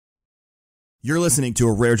You're listening to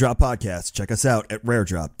a Rare Drop podcast. Check us out at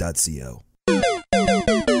raredrop.co.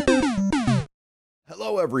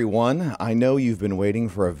 Hello, everyone. I know you've been waiting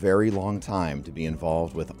for a very long time to be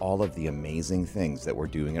involved with all of the amazing things that we're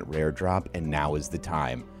doing at Rare Drop, and now is the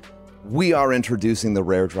time. We are introducing the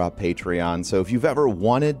Rare Drop Patreon, so if you've ever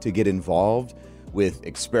wanted to get involved with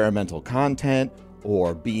experimental content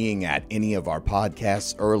or being at any of our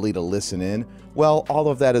podcasts early to listen in, well, all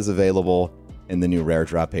of that is available in the new Rare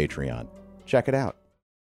Drop Patreon. Check it out.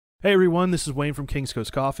 Hey everyone, this is Wayne from King's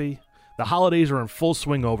Coast Coffee. The holidays are in full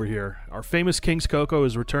swing over here. Our famous King's Cocoa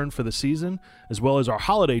is returned for the season, as well as our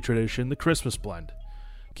holiday tradition, the Christmas Blend.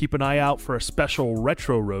 Keep an eye out for a special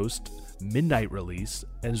retro roast, midnight release,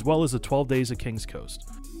 as well as the 12 days of King's Coast.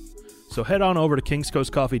 So head on over to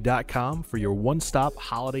kingscoastcoffee.com for your one-stop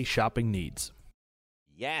holiday shopping needs.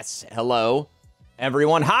 Yes, hello,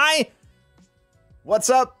 everyone. Hi! What's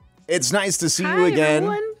up? It's nice to see you again.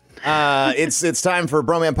 Everyone. It's time for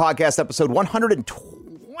Broman Podcast episode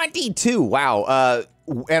 122. Wow.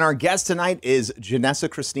 And our guest tonight is Janessa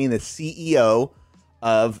Christine, the CEO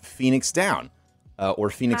of Fenix Down,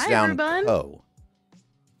 or Fenix Down everyone. Co.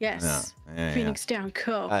 Yes. Yeah. Phoenix Down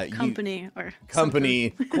Co. Company or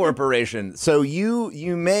Company corporation. So you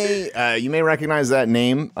may recognize that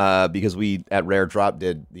name because we at Rare Drop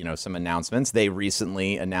did some announcements. They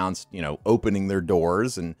recently announced opening their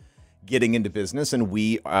doors and getting into business, and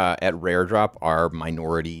we at Rare Drop are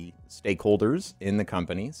minority stakeholders in the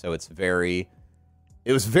company. So it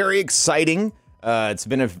was very exciting. It's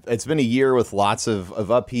been a year with lots of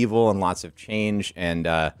upheaval and lots of change and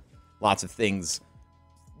lots of things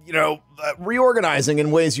reorganizing in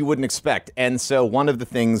ways you wouldn't expect. And so one of the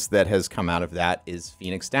things that has come out of that is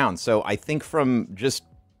Fenix Down. So I think from just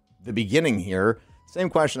the beginning here, same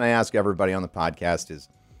question I ask everybody on the podcast is,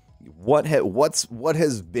 what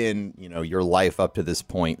has been your life up to this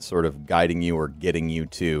point, sort of guiding you or getting you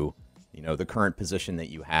to the current position that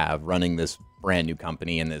you have, running this brand new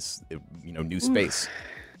company in this new space?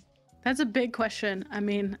 That's a big question. I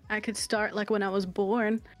mean, I could start like when I was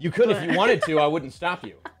born. You could if you wanted to. I wouldn't stop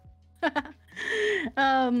you.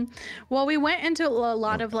 Well, we went into a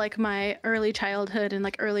lot of like my early childhood and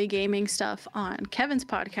like early gaming stuff on Kevin's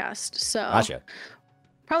podcast. So Gotcha.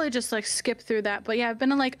 Probably just like skip through that. But yeah, I've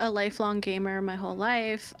been like a lifelong gamer my whole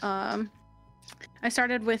life. I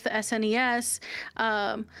started with the SNES,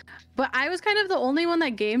 but I was kind of the only one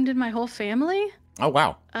that gamed in my whole family. Oh,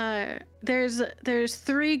 wow. There's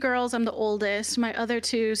three girls. I'm the oldest. My other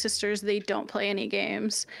two sisters, they don't play any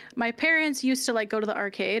games. My parents used to like go to the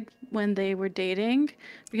arcade when they were dating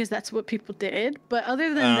because that's what people did. But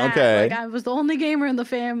other than that, like I was the only gamer in the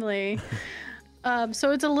family. So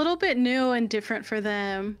it's a little bit new and different for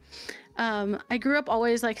them. I grew up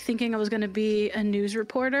always like thinking I was going to be a news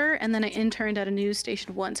reporter, and then I interned at a news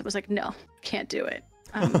station once. It was like, no, can't do it.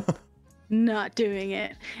 Not doing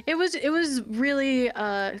it. It was really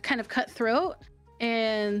kind of cutthroat,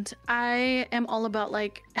 and I am all about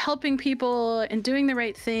like helping people and doing the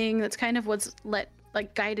right thing. That's kind of what's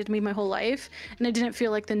guided me my whole life, and I didn't feel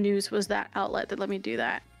like the news was that outlet that let me do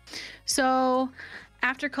that. So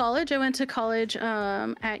after college, I went to college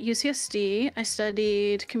at UCSD. I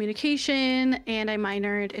studied communication and I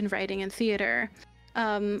minored in writing and theater.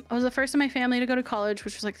 I was the first in my family to go to college,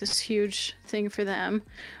 which was like this huge thing for them.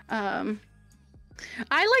 I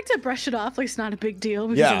like to brush it off like it's not a big deal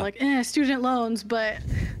because I'm like, student loans, but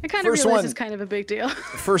I kind of realize it's kind of a big deal.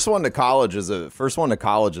 First one to college is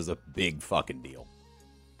a big fucking deal.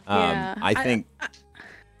 Yeah, I think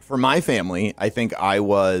for my family, I think I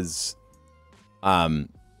was, my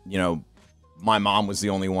mom was the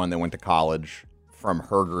only one that went to college from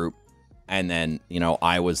her group. And then,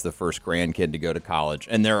 I was the first grandkid to go to college.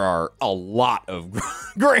 And there are a lot of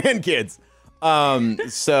grandkids.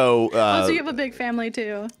 So you have a big family,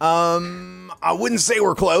 too. I wouldn't say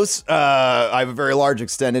we're close. I have a very large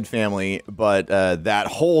extended family. But that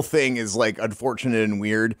whole thing is, like, unfortunate and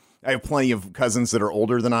weird. I have plenty of cousins that are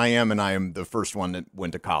older than I am. And I am the first one that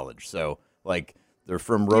went to college. So, like, they're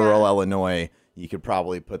from rural Illinois. You could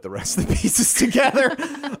probably put the rest of the pieces together.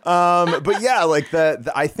 But yeah, like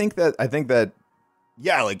I think that,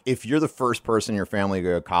 yeah, like if you're the first person in your family to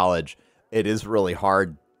go to college, it is really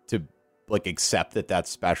hard to like accept that that's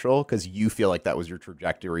special because you feel like that was your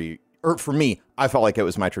trajectory. Or for me, I felt like it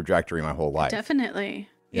was my trajectory my whole life. Definitely.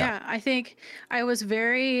 Yeah. I think I was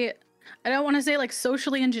I don't want to say like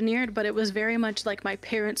socially engineered, but it was very much like my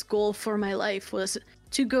parents' goal for my life was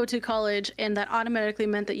to go to college, and that automatically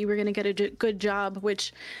meant that you were going to get a good job,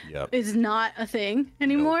 which is not a thing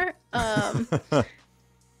anymore.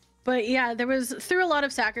 But yeah, there was through a lot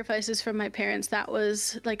of sacrifices from my parents. That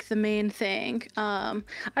was like the main thing. I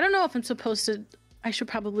don't know if I'm supposed to. I should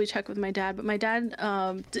probably check with my dad, but my dad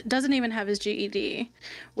doesn't even have his GED,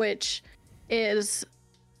 which is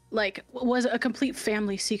like was a complete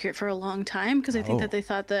family secret for a long time because I think that they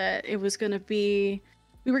thought that it was going to be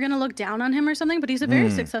we were going to look down on him or something, but he's a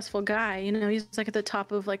very successful guy. You know, he's like at the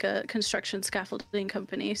top of like a construction scaffolding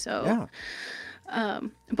company. So Yeah.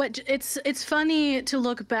 But it's funny to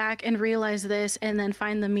look back and realize this and then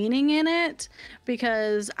find the meaning in it,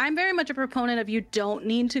 because I'm very much a proponent of you don't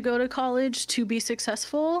need to go to college to be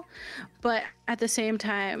successful, but at the same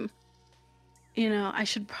time, you know, I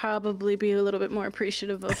should probably be a little bit more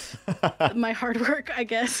appreciative of my hard work, I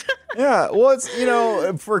guess. Yeah, well, it's, you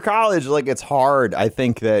know, for college, like, it's hard. I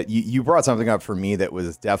think that you brought something up for me that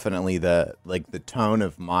was definitely the tone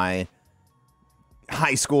of my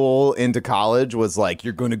high school into college was like,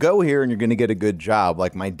 you're going to go here and you're going to get a good job.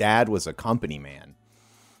 Like, my dad was a company man.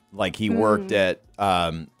 Like, he worked at,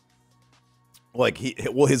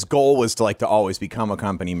 his goal was to always become a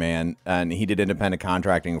company man, and he did independent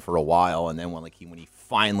contracting for a while. And then when he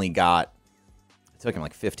finally got, it took him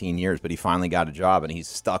like 15 years, but he finally got a job, and he's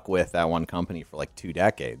stuck with that one company for like 2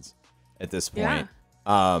 decades at this point.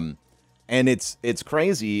 Yeah. And it's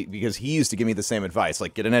crazy because he used to give me the same advice,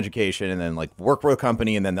 like, get an education and then like work for a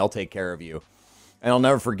company and then they'll take care of you. And I'll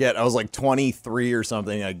never forget, I was like 23 or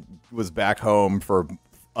something. I was back home for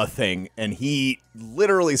a thing, and he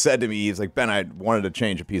literally said to me, he's like, Ben, I wanted to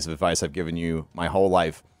change a piece of advice I've given you my whole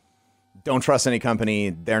life. Don't trust any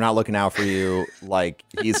company. They're not looking out for you. Like,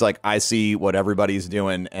 he's like, I see what everybody's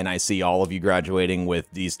doing, and I see all of you graduating with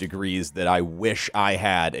these degrees that I wish I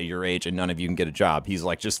had at your age, and none of you can get a job. He's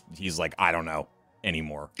like, I don't know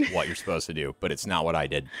anymore what you're supposed to do, but it's not what I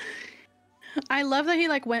did. I love that he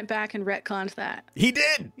like went back and retconned that. He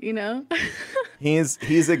did. You know? He's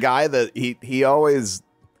a guy that he always,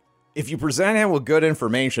 if you present him with good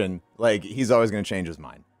information, like, he's always going to change his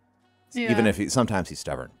mind. Yeah. Even if sometimes he's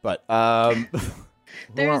stubborn, but I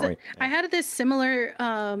had this similar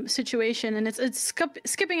situation, and it's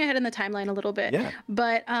skipping ahead in the timeline a little bit. Yeah.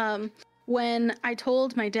 But when I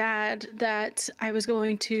told my dad that I was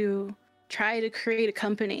going to try to create a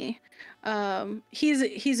company,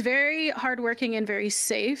 he's very hardworking and very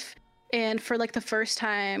safe. And for like the first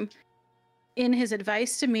time in his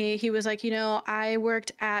advice to me, he was like, you know, I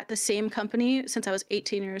worked at the same company since I was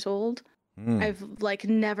 18 years old. I've like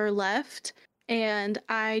never left, and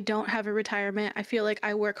I don't have a retirement. I feel like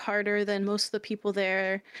I work harder than most of the people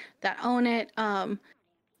there that own it.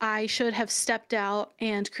 I should have stepped out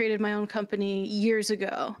and created my own company years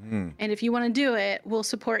ago. And if you want to do it, we'll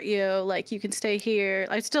support you. Like, you can stay here.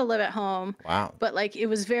 I still live at home. Wow. But like,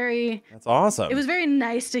 that's awesome. It was very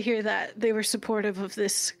nice to hear that they were supportive of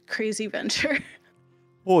this crazy venture.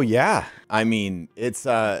 Well, yeah. I mean, it's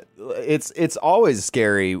always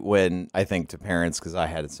scary when I think to parents, because I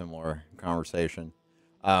had a similar conversation.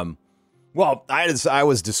 Well, I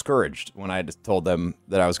was discouraged when I just told them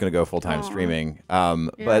that I was going to go full-time streaming.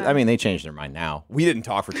 But I mean, they changed their mind now. We didn't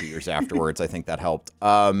talk for 2 years afterwards. I think that helped.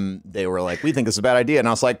 They were like, we think this is a bad idea. And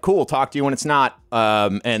I was like, cool, talk to you when it's not.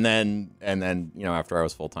 And then, you know, after I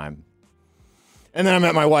was full-time. And then I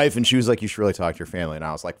met my wife, and she was like, you should really talk to your family. And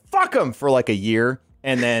I was like, fuck them, for like a year.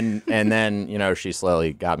 And then, you know, she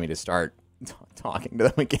slowly got me to start talking to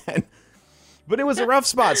them again. But it was a rough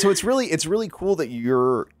spot. So it's really cool that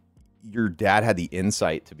your dad had the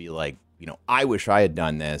insight to be like, you know, I wish I had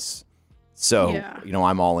done this. So, you know,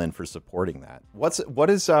 I'm all in for supporting that. What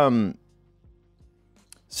is so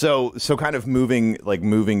kind of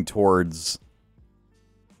moving towards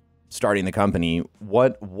starting the company,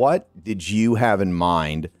 what did you have in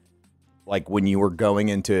mind? Like, when you were going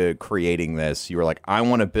into creating this, you were like, I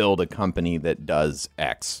want to build a company that does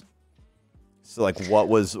X. So like, what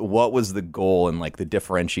was the goal and like the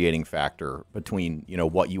differentiating factor between, you know,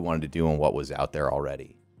 what you wanted to do and what was out there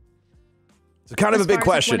already? It's kind of a big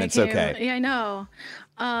question. It's okay. Yeah, I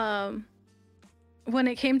know. When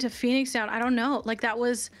it came to Phoenix Down, I don't know. Like, that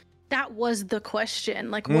was the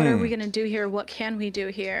question. Like, what are we going to do here? What can we do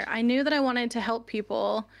here? I knew that I wanted to help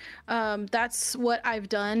people. That's what I've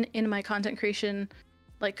done in my content creation,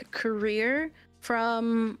 like, career,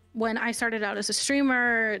 from when I started out as a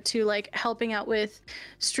streamer to like helping out with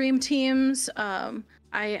stream teams.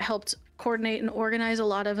 I helped coordinate and organize a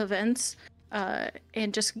lot of events,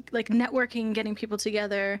 and just like networking, getting people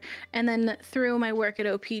together. And then through my work at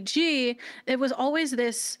OPG, it was always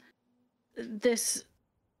this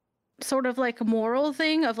sort of like moral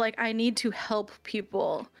thing of like, I need to help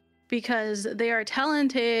people because they are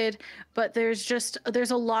talented, but there's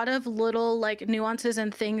a lot of little like nuances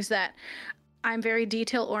and things that I'm very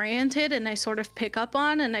detail oriented, and I sort of pick up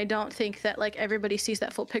on, and I don't think that like everybody sees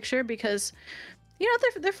that full picture because, you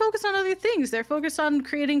know, they're focused on other things. They're focused on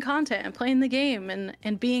creating content and playing the game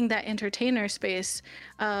and being that entertainer space.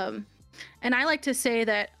 And I like to say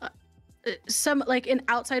that some like an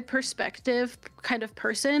outside perspective kind of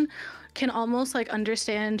person can almost like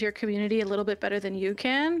understand your community a little bit better than you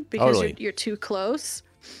can because Totally. you're too close.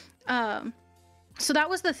 So that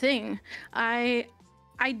was the thing. I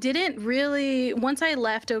didn't really, once I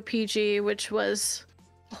left OPG, which was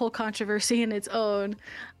a whole controversy in its own,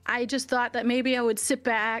 I just thought that maybe I would sit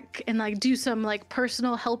back and like do some like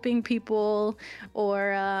personal helping people,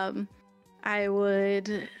 or I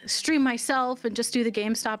would stream myself and just do the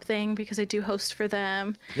GameStop thing because I do host for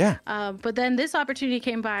them. Yeah. But then this opportunity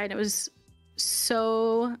came by and it was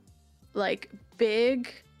so like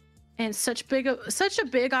big and such a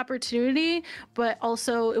big opportunity, but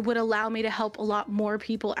also it would allow me to help a lot more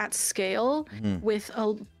people at scale with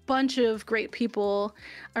a bunch of great people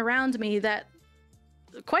around me that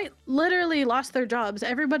quite literally lost their jobs.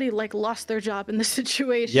 Everybody like lost their job in this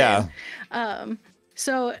situation. Yeah.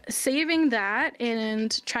 So saving that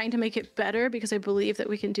and trying to make it better because I believe that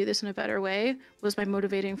we can do this in a better way was my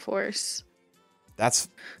motivating force. That's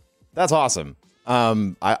awesome.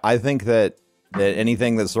 I think that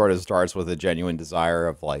anything that sort of starts with a genuine desire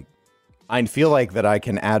of like, I feel like that I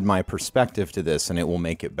can add my perspective to this and it will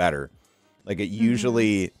make it better. Like it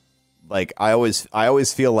usually, like I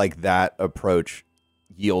always feel like that approach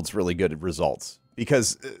yields really good results,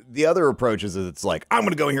 because the other approach is that it's like, I'm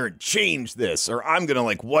going to go in here and change this, or I'm going to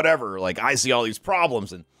like whatever, like I see all these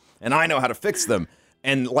problems and I know how to fix them.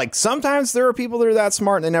 And like sometimes there are people that are that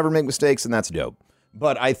smart and they never make mistakes, and that's dope.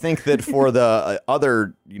 But I think that for the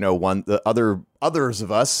other, you know, others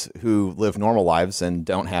of us who live normal lives and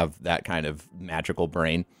don't have that kind of magical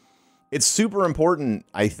brain, it's super important,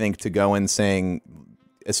 I think, to go in saying,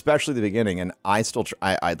 especially the beginning. And I still,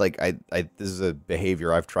 this is a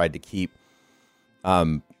behavior I've tried to keep.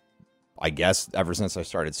 I guess ever since I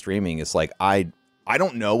started streaming, is like I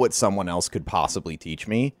don't know what someone else could possibly teach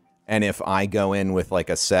me, and if I go in with like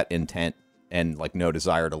a set intent and like no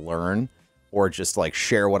desire to learn, or just like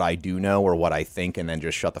share what I do know or what I think and then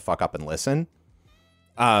just shut the fuck up and listen,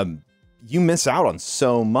 you miss out on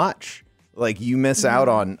so much. Like you miss out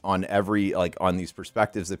on every, like on these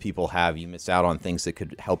perspectives that people have. You miss out on things that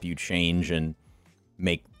could help you change and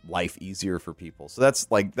make life easier for people. So that's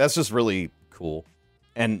just really cool.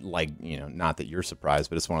 And like, you know, not that you're surprised,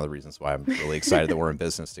 but it's one of the reasons why I'm really excited that we're in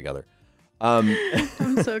business together. I'm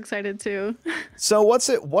so excited too. So what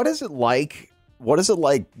is it like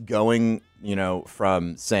going, you know,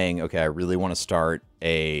 from saying, okay, I really want to start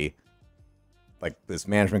this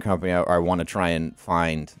management company, or I want to try and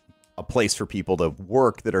find a place for people to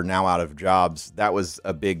work that are now out of jobs. That was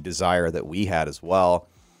a big desire that we had as well.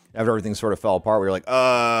 After everything sort of fell apart, we were like,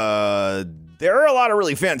 there are a lot of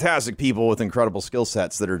really fantastic people with incredible skill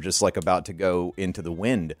sets that are just like about to go into the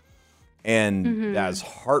wind. And that's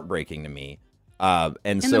heartbreaking to me.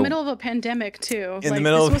 In the middle of a pandemic too. This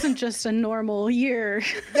wasn't just a normal year.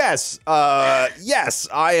 Yes. Yes,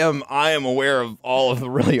 I am aware of all of the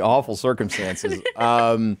really awful circumstances.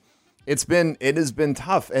 It has been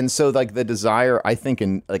tough. And so like the desire, I think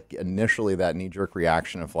initially that knee-jerk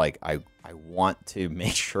reaction of like, I want to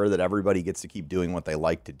make sure that everybody gets to keep doing what they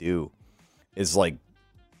like to do, is like,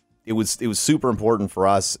 it was super important for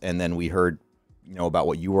us. And then we heard, you know, about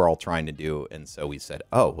what you were all trying to do. And so we said,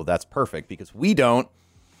 oh, well, that's perfect, because we don't.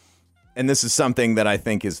 And this is something that I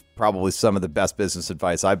think is probably some of the best business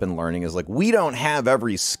advice I've been learning, is like, we don't have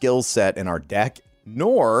every skill set in our deck,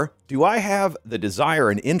 nor do I have the desire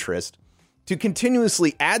and interest to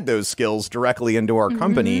continuously add those skills directly into our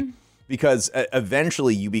company, because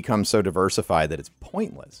eventually you become so diversified that it's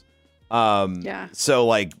pointless. So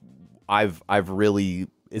like I've really,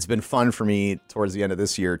 it's been fun for me towards the end of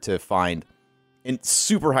this year to find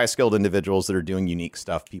super high skilled individuals that are doing unique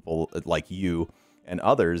stuff, people like you and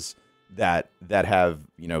others that have,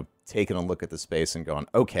 you know, taken a look at the space and gone,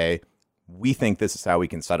 okay, we think this is how we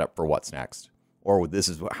can set up for what's next, or this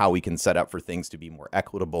is how we can set up for things to be more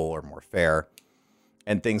equitable or more fair,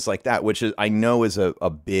 and things like that, which is, I know, is a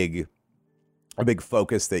big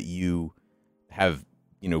focus that you have,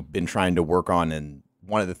 you know, been trying to work on. And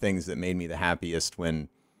one of the things that made me the happiest when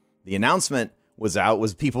the announcement was out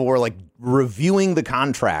was people were like reviewing the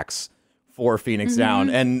contracts for Fenix Down,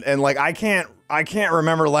 and like I can't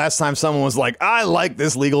remember the last time someone was like, I like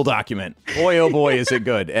this legal document. Boy, oh boy, is it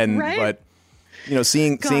good. And right? But you know,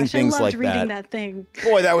 seeing things like reading that thing.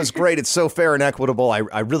 Boy, that was great. It's so fair and equitable. I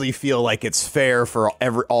really feel like it's fair for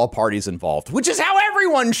all parties involved, which is how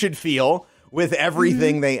everyone should feel with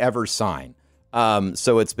everything they ever sign.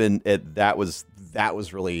 So that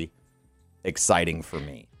was really exciting for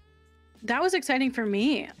me. That was exciting for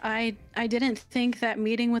me. I didn't think that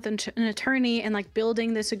meeting with an attorney and like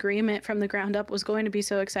building this agreement from the ground up was going to be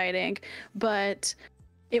so exciting, but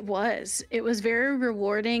it was very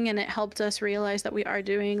rewarding, and it helped us realize that we are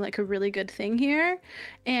doing like a really good thing here.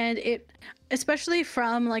 And it, especially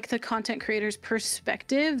from like the content creator's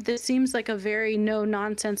perspective, this seems like a very no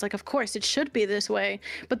nonsense, like of course it should be this way,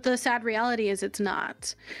 but the sad reality is it's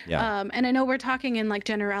not. Yeah. And I know we're talking in like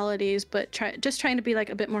generalities, but just trying to be like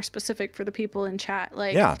a bit more specific for the people in chat.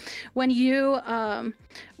 Like when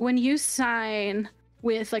you sign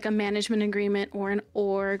with like a management agreement or an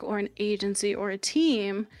org or an agency or a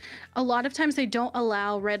team, a lot of times they don't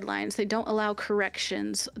allow red lines, they don't allow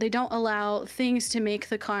corrections, they don't allow things to make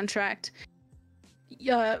the contract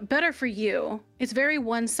better for you. It's very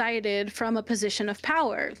one-sided from a position of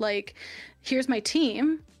power. Like, here's my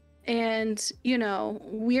team, and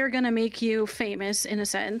we're gonna make you famous in a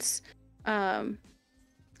sense,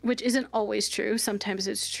 which isn't always true. Sometimes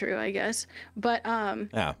it's true, I guess, but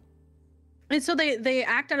yeah. And so they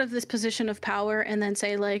act out of this position of power and then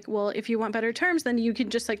say like, well, if you want better terms, then you can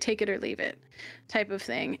just like take it or leave it type of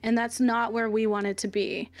thing. And that's not where we wanted to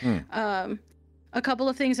be. A couple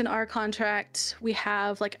of things in our contract, we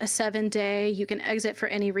have like a 7-day, you can exit for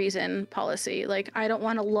any reason policy. Like, I don't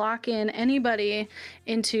want to lock in anybody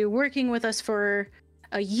into working with us for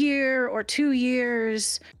a year or 2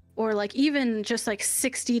 years, or like even just like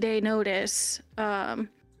 60-day notice.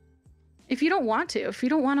 If you don't want to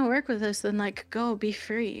work with us, then like go be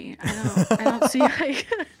free. I don't see like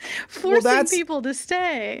forcing people to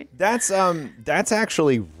stay. That's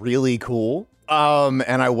actually really cool.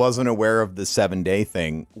 And I wasn't aware of the 7-day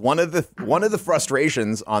thing. One of the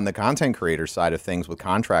frustrations on the content creator side of things with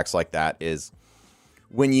contracts like that is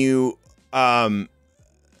when you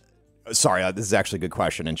sorry, this is actually a good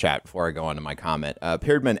question in chat before I go on to my comment.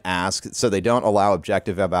 Peardman asked, so they don't allow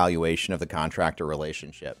objective evaluation of the contractor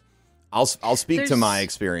relationship. I'll speak to my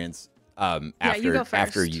experience after you go first.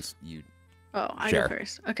 After you I share. go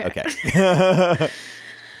first. Okay.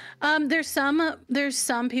 There's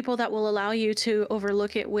some people that will allow you to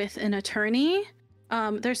overlook it with an attorney.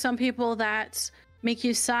 There's some people that make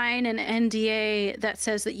you sign an NDA that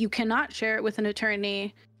says that you cannot share it with an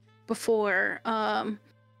attorney before.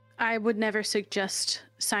 I would never suggest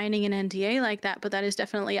signing an NDA like that, but that is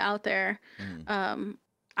definitely out there.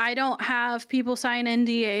 I don't have people sign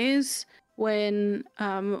NDAs when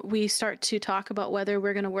we start to talk about whether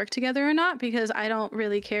we're going to work together or not, because I don't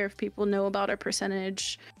really care if people know about our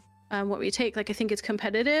percentage, what we take. Like, I think it's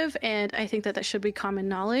competitive, and I think that should be common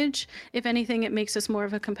knowledge. If anything, it makes us more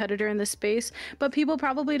of a competitor in this space, but people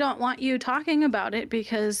probably don't want you talking about it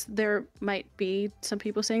because there might be some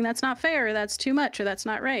people saying that's not fair, or that's too much, or that's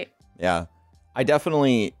not right. Yeah, I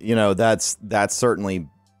definitely, that's certainly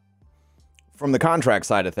from the contract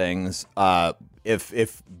side of things.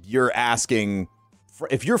 If you're asking,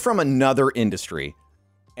 if you're from another industry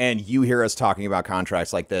and you hear us talking about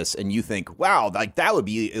contracts like this and you think, wow, like that would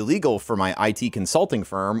be illegal for my IT consulting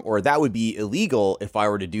firm, or that would be illegal if I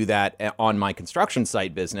were to do that on my construction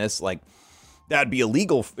site business, like that'd be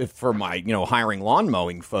illegal for my, hiring lawn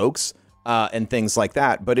mowing folks and things like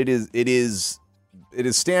that. But it is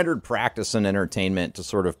standard practice in entertainment to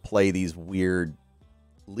sort of play these weird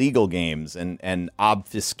legal games and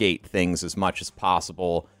obfuscate things as much as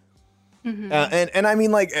possible. And I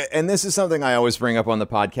mean, like, and this is something I always bring up on the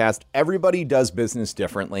podcast. Everybody does business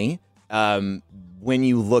differently. When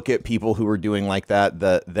you look at people who are doing like that,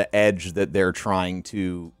 the edge that they're trying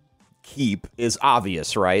to keep is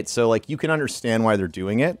obvious, right? So like you can understand why they're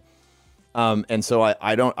doing it. And so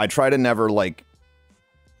I try to never like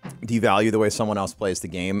devalue the way someone else plays the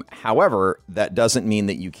game. However, that doesn't mean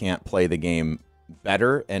that you can't play the game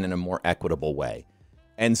better and in a more equitable way.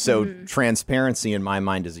 And so transparency in my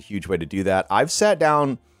mind is a huge way to do that. I've sat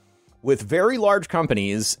down with very large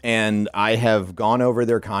companies and I have gone over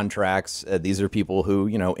their contracts. These are people who,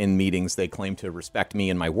 in meetings, they claim to respect me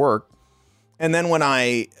and my work. And then when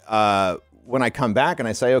I come back and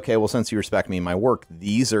I say, okay, well, since you respect me and my work,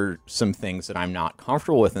 these are some things that I'm not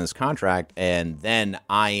comfortable with in this contract. And then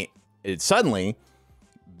it suddenly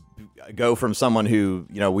go from someone who,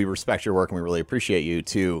 we respect your work and we really appreciate you,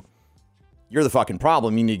 to you're the fucking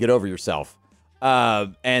problem. You need to get over yourself.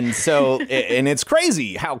 And so, and it's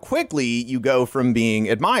crazy how quickly you go from being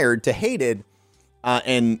admired to hated.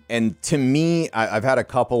 And to me, I've had a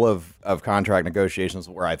couple of contract negotiations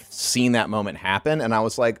where I've seen that moment happen. And I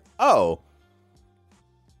was like, oh,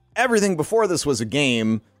 everything before this was a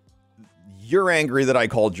game. You're angry that I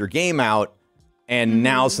called your game out. And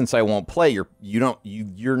now, since I won't play,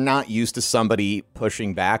 you're not used to somebody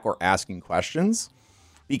pushing back or asking questions,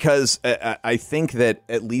 because I think that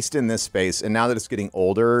at least in this space, and now that it's getting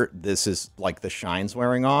older, this is like the shine's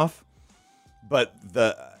wearing off. But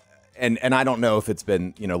and I don't know if it's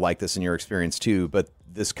been like this in your experience too, but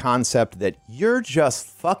this concept that you're just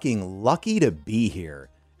fucking lucky to be here.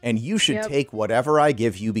 And you should take whatever I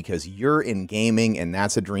give you because you're in gaming and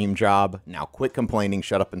that's a dream job. Now quit complaining,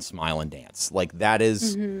 shut up and smile and dance. Like that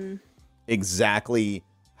is exactly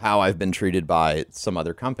how I've been treated by some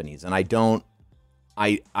other companies. And I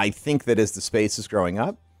think that as the space is growing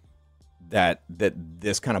up, that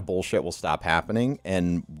this kind of bullshit will stop happening.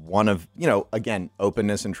 And one of, again,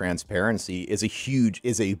 openness and transparency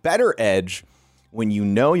is a better edge when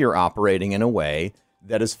you're operating in a way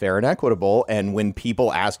that is fair and equitable, and when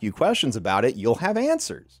people ask you questions about it, you'll have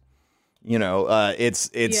answers. It's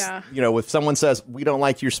if someone says we don't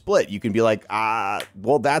like your split, you can be like,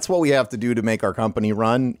 well, that's what we have to do to make our company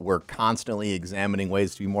run. We're constantly examining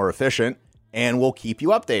ways to be more efficient, and we'll keep you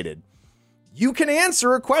updated. You can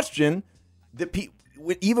answer a question that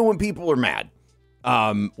even when people are mad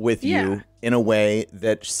with you in a way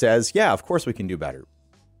that says, yeah, of course we can do better.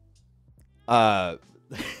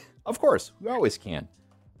 Of course, we always can.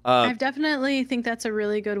 I definitely think that's a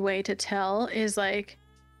really good way to tell is like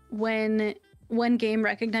when game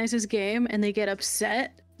recognizes game and they get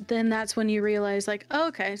upset, then that's when you realize like, oh,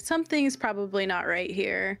 okay, something's probably not right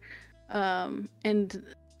here. And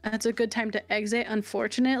that's a good time to exit,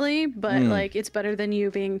 unfortunately, but like it's better than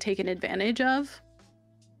you being taken advantage of.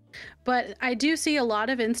 But I do see a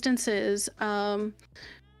lot of instances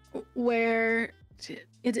where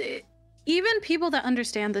even people that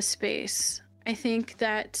understand the space, I think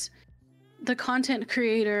that the content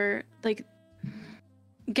creator like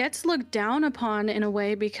gets looked down upon in a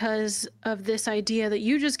way because of this idea that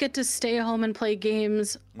you just get to stay home and play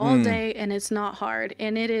games all day and it's not hard.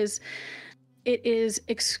 And it is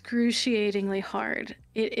excruciatingly hard.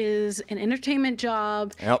 It is an entertainment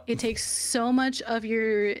job. Yep. It takes so much of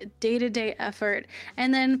your day-to-day effort.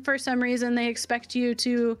 And then for some reason they expect you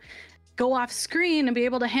to go off screen and be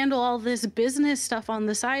able to handle all this business stuff on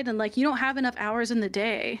the side, and like you don't have enough hours in the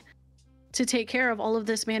day to take care of all of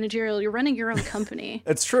this managerial. You're running your own company.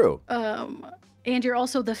 It's true. And you're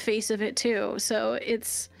also the face of it too. So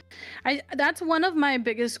that's one of my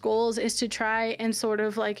biggest goals, is to try and sort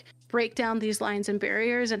of like break down these lines and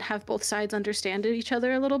barriers and have both sides understand each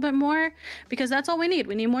other a little bit more, because that's all we need.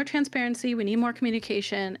 We need more transparency, we need more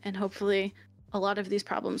communication, and hopefully a lot of these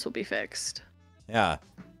problems will be fixed.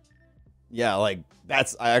 Yeah, like I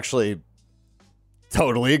actually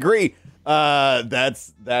totally agree. That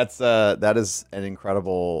is an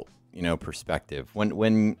incredible, perspective.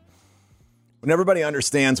 When everybody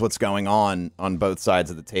understands what's going on both sides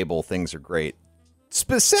of the table, things are great.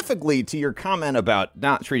 Specifically to your comment about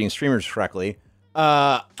not treating streamers correctly,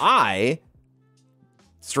 I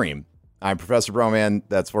stream. I'm Professor Broman.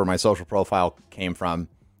 That's where my social profile came from.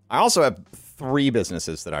 I also have 3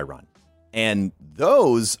 businesses that I run. And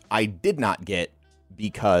those I did not get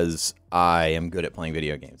because I am good at playing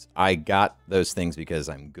video games. I got those things because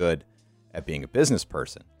I'm good at being a business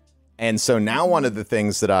person. And so now one of the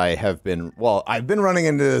things that I've been running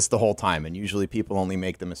into this the whole time, and usually people only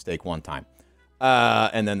make the mistake one time.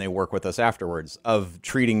 And then they work with us afterwards, of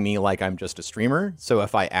treating me like I'm just a streamer. So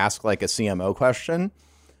if I ask like a CMO question,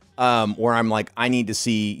 where I'm like, I need to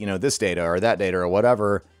see, this data or that data or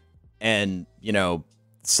whatever, and,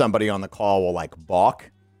 somebody on the call will like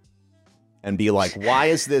balk and be like, why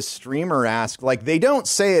is this streamer ask? Like, they don't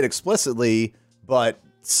say it explicitly, but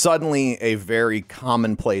suddenly a very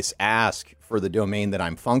commonplace ask for the domain that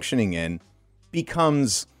I'm functioning in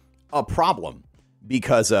becomes a problem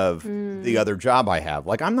because of the other job I have.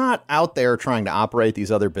 Like, I'm not out there trying to operate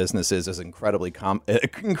these other businesses as incredibly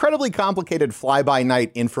complicated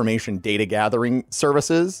fly-by-night information data gathering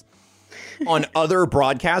services on other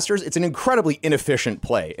broadcasters. It's an incredibly inefficient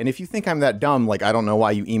play. And if you think I'm that dumb, like, I don't know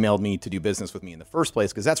why you emailed me to do business with me in the first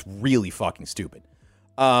place, because that's really fucking stupid.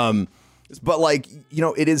 But like,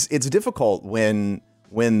 it's difficult when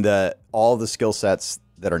all the skill sets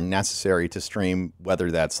that are necessary to stream,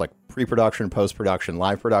 whether that's like pre-production, post-production,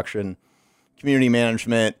 live production, community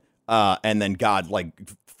management, and then like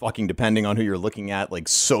fucking depending on who you're looking at, like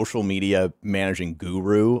social media managing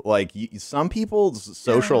guru. Like some people's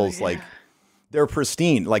socials, like they're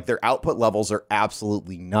pristine, like their output levels are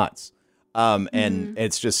absolutely nuts. And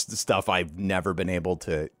it's just stuff I've never been able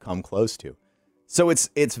to come close to. So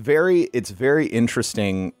it's very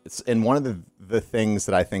interesting. And one of the things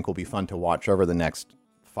that I think will be fun to watch over the next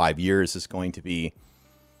 5 years is going to be,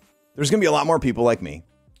 there's going to be a lot more people like me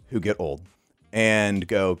who get old. and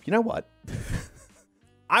go, you know what?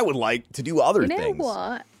 I would like to do other things.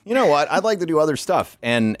 What? You know what? I'd like to do other stuff,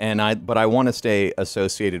 but I want to stay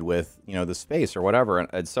associated with the space or whatever.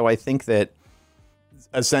 And so I think that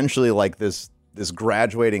essentially like this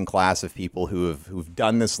graduating class of people who've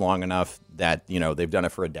done this long enough that they've done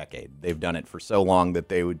it for a decade. They've done it for so long that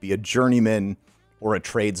they would be a journeyman or a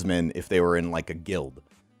tradesman if they were in like a guild.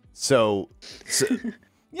 So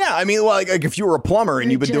yeah, I mean, like if you were a plumber and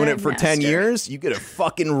you've been doing it for 10 years, you get a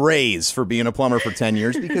fucking raise for being a plumber for 10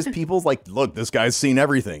 years because people's like, look, this guy's seen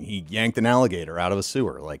everything. He yanked an alligator out of a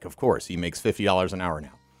sewer. Like, of course, he makes $50 an hour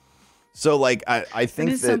now. So, like, I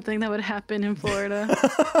think it is something that would happen in Florida.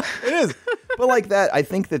 It is. But like that, I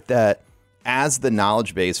think that as the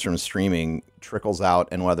knowledge base from streaming trickles out,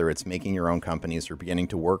 and whether it's making your own companies or beginning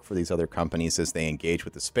to work for these other companies as they engage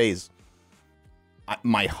with the space,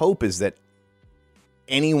 my hope is that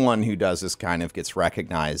anyone who does this kind of gets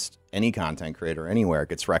recognized, any content creator anywhere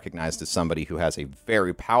gets recognized as somebody who has a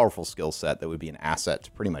very powerful skill set that would be an asset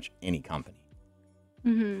to pretty much any company.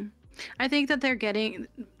 Mm-hmm. I think that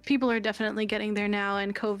people are definitely getting there now,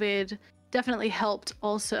 and COVID definitely helped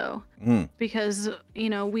also because,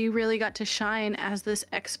 we really got to shine as this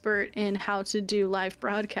expert in how to do live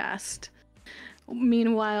broadcast.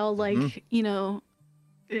 Meanwhile, like,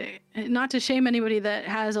 not to shame anybody that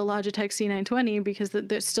has a Logitech C920 because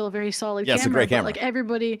there's still a very solid camera. It's a great camera. But like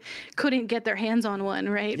everybody couldn't get their hands on one,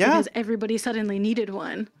 right? Yeah. Because everybody suddenly needed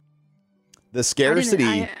one. The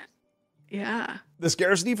scarcity. Yeah. The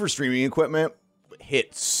scarcity for streaming equipment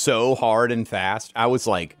hit so hard and fast. I was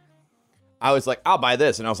like, I'll buy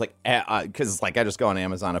this. And I was like, because like I just go on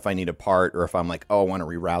Amazon if I need a part or if I'm like, oh, I want to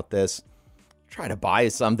reroute this. Try to buy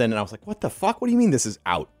something. And I was like, what the fuck? What do you mean this is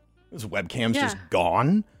out? This webcam's just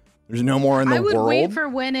gone? There's no more in the world? I would wait for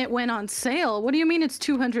when it went on sale. What do you mean it's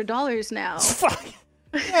 $200 now? Fuck.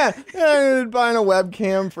 Yeah. Buying a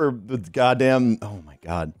webcam for the goddamn... Oh, my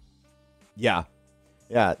God. Yeah.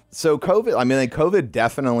 Yeah. So COVID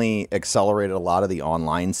definitely accelerated a lot of the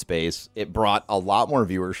online space. It brought a lot more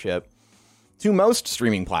viewership to most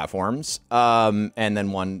streaming platforms, and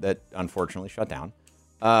then one that unfortunately shut down.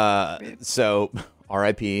 So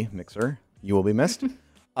R.I.P. Mixer. You will be missed.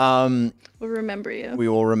 We'll remember you. We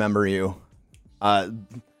will remember you. But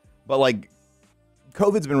like,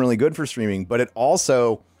 COVID's been really good for streaming, but it was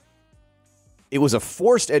a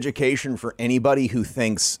forced education for anybody who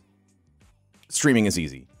thinks streaming is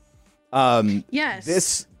easy. Yes.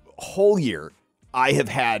 This whole year, I have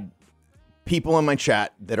had people in my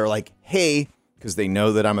chat that are like, hey, because they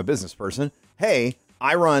know that I'm a business person. Hey,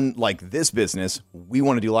 I run like this business. We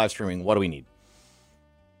want to do live streaming. What do we need?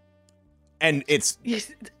 And it's, do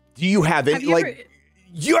you have any,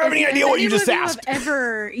 you have any idea what you just asked?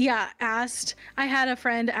 Asked. I had a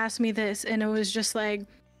friend ask me this and it was just like,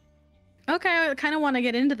 okay, I kind of want to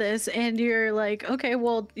get into this. And you're like, okay,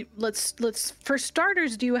 well, let's, for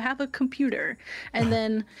starters, do you have a computer? And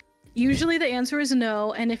then usually the answer is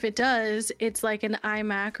no. And if it does, it's like an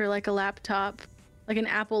iMac or like a laptop, like an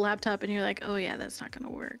Apple laptop. And you're like, oh yeah, that's not going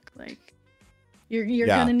to work. Like you're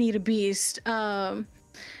going to need a beast.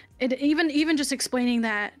 Even just explaining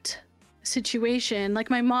that situation,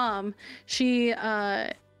 like my mom, she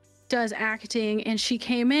does acting, and she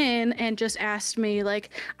came in and just asked me like,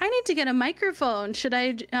 I need to get a microphone. Should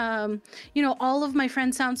I, all of my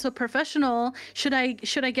friends sound so professional. Should I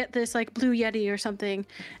get this like Blue Yeti or something?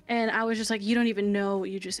 And I was just like, you don't even know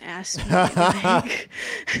what you just asked me. Like,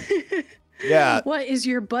 yeah. What is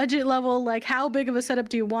your budget level? Like, how big of a setup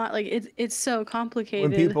do you want? Like, it's so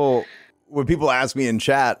complicated. When people ask me in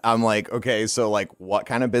chat, I'm like, okay, so like, what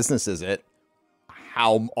kind of business is it?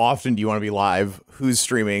 How often do you want to be live? Who's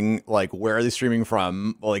streaming? Like, where are they streaming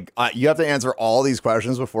from? Like, you have to answer all these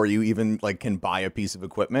questions before you even like can buy a piece of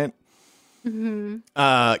equipment. Mm-hmm.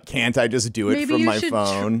 Can't I just do it from my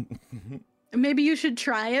phone? Maybe you should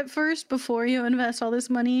try it first before you invest all this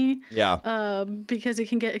money. Yeah. Because it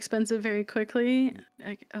can get expensive very quickly.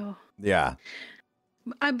 Like, oh. Yeah.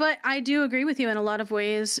 But I do agree with you in a lot of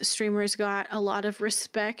ways. Streamers got a lot of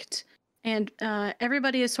respect, and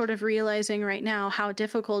everybody is sort of realizing right now how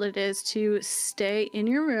difficult it is to stay in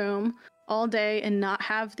your room all day and not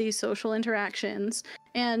have these social interactions,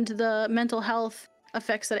 and the mental health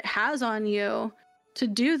effects that it has on you to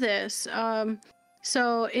do this.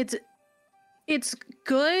 So it's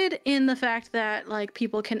good in the fact that like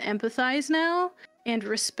people can empathize now and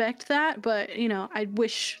respect that, but I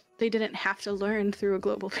wish they didn't have to learn through a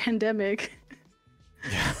global pandemic.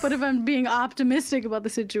 Yeah. But if I'm being optimistic about the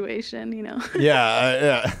situation,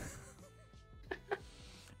 Yeah.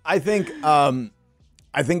 I think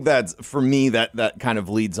I think that's for me that kind of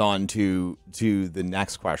leads on to the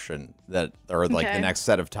next question the next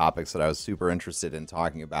set of topics that I was super interested in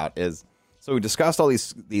talking about is, so we discussed all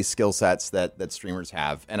these skill sets that streamers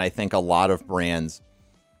have, and I think a lot of brands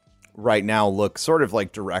right now look sort of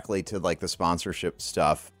like directly to like the sponsorship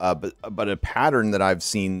stuff. But a pattern that I've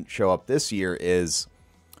seen show up this year is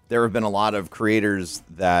there have been a lot of creators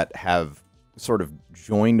that have sort of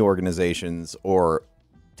joined organizations or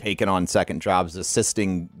taken on second jobs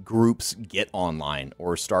assisting groups get online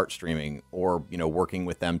or start streaming, or working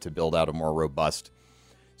with them to build out a more robust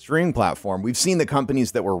streaming platform. We've seen the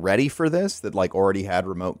companies that were ready for this, that like already had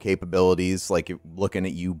remote capabilities, like looking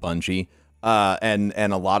at you, Bungie, and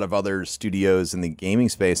a lot of other studios in the gaming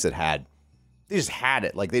space they just had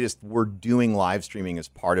it. Like they just were doing live streaming as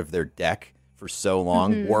part of their deck for so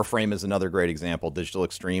long. Warframe is another great example. Digital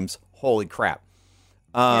Extremes, holy crap.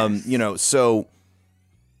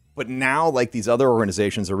 But now, like, these other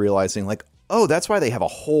organizations are realizing, like, oh, that's why they have a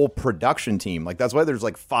whole production team. Like, that's why there's,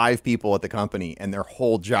 like, 5 people at the company, and their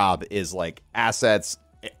whole job is, like, assets,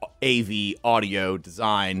 AV, audio,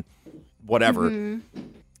 design, whatever.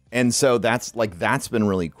 And so that's been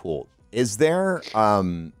really cool. Is there, are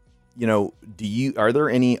there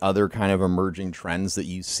any other kind of emerging trends that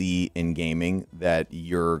you see in gaming that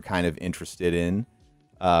you're kind of interested in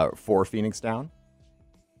for Fenix Down?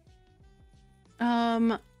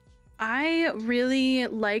 I really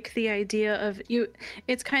like the idea of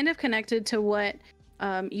it's kind of connected to what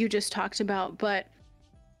you just talked about, but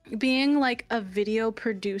being like a video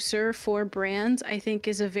producer for brands, I think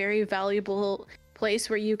is a very valuable place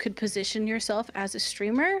where you could position yourself as a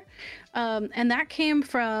streamer. And that came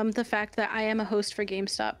from the fact that I am a host for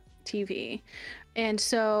GameStop TV. And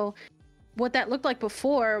so what that looked like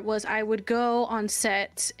before was I would go on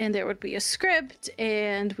set and there would be a script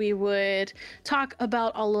and we would talk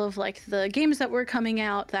about all of like the games that were coming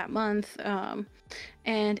out that month.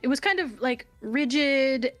 And it was kind of like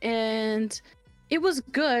rigid and it was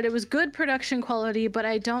good. It was good production quality, but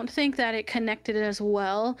I don't think that it connected as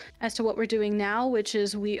well as to what we're doing now, which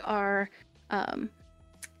is we are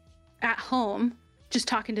at home just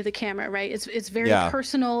talking to the camera, right? It's very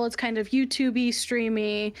personal. It's kind of YouTube-y,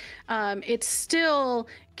 streamy. It's still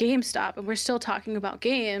GameStop, and we're still talking about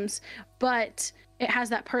games, but it has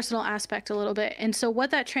that personal aspect a little bit. And so what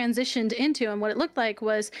that transitioned into and what it looked like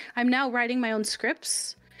was I'm now writing my own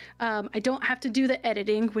scripts. I don't have to do the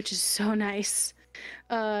editing, which is so nice.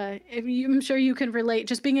 I'm sure you can relate.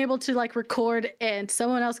 Just being able to like record and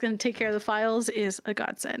someone else can take care of the files is a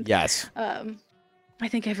godsend. Yes. I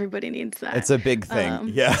think everybody needs that. It's a big thing.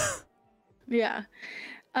 Yeah.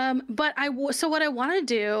 But so what I want to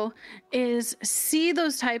do is see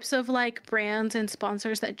those types of like brands and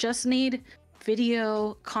sponsors that just need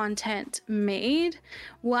video content made.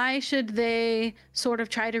 Why should they sort of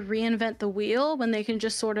try to reinvent the wheel when they can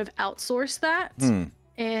just sort of outsource that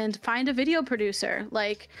and find a video producer?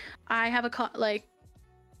 Like I have would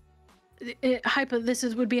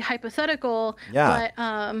be hypothetical, but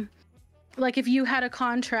like if you had a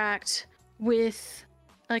contract with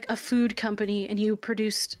like a food company and you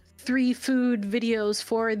produced 3 food videos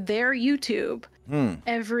for their YouTube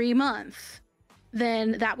every month,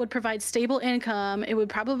 then that would provide stable income. It would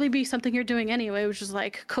probably be something you're doing anyway, which is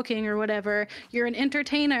like cooking or whatever. You're an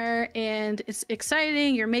entertainer and it's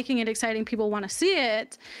exciting. You're making it exciting. People want to see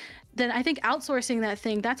it. Then I think outsourcing that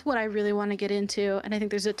thing, that's what I really want to get into. And I think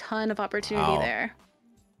there's a ton of opportunity there.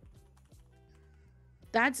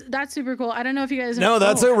 That's super cool. I don't know if you guys No,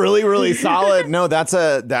 that's a really, really solid. No, that's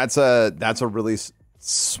a really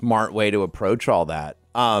smart way to approach all that.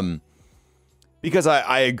 Because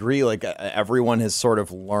I agree, like everyone has sort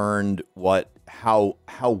of learned how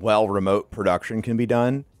well remote production can be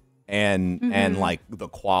done and like the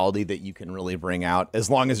quality that you can really bring out, as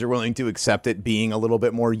long as you're willing to accept it being a little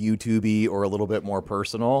bit more YouTube-y or a little bit more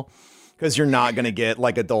personal. Because you're not going to get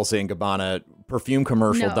like a Dolce & Gabbana perfume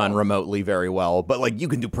commercial done remotely very well, but like you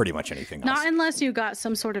can do pretty much anything else. Not unless you got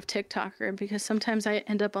some sort of TikToker, because sometimes I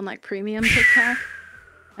end up on like premium TikTok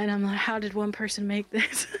and I'm like, how did one person make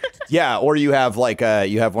this? Yeah, or you have like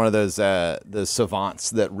you have one of those the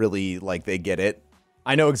savants that really like they get it.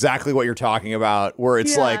 I know exactly what you're talking about, where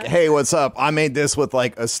it's like, hey, what's up? I made this with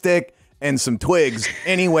like a stick and some twigs.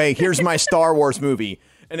 Anyway, here's my Star Wars movie.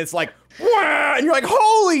 And it's like, wah! And you're like,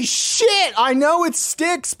 holy shit, I know it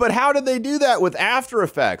sticks, but how did they do that with After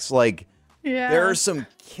Effects? Like, there are some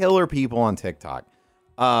killer people on TikTok.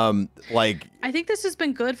 Like, I think this has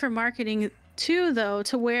been good for marketing too, though,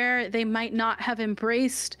 to where they might not have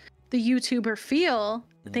embraced the YouTuber feel.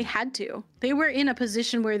 They had to. They were in a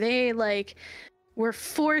position where they like we're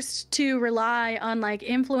forced to rely on like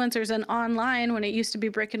influencers and online when it used to be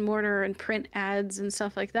brick and mortar and print ads and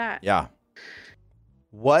stuff like that. Yeah.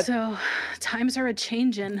 What? So times are a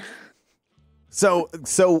changing. So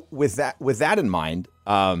with that in mind,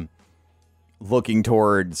 looking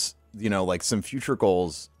towards, like some future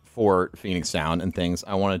goals for Phoenix Down and things,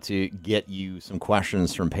 I wanted to get you some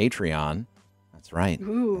questions from Patreon. That's right.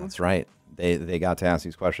 Ooh. That's right. They got to ask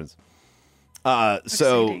these questions.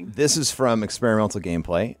 So this is from Experimental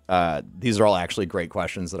Gameplay. These are all actually great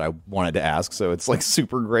questions that I wanted to ask. So it's like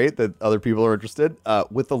super great that other people are interested.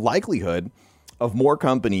 With the likelihood of more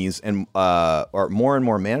companies and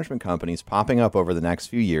more management companies popping up over the next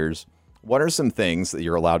few years, what are some things that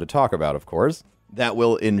you're allowed to talk about, of course, that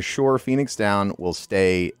will ensure Phoenix Down will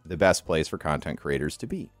stay the best place for content creators to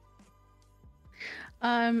be?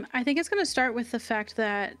 I think it's going to start with the fact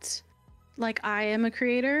that, like, I am a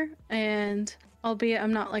creator, and albeit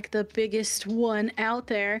I'm not like the biggest one out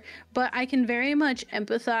there, but I can very much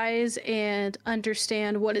empathize and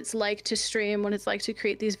understand what it's like to stream, what it's like to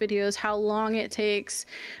create these videos, how long it takes,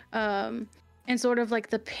 and sort of like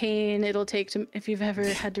the pain it'll take to, if you've ever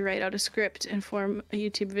had to write out a script and form a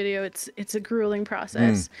YouTube video, it's a grueling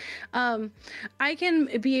process. I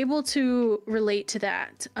can be able to relate to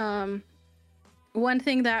that. One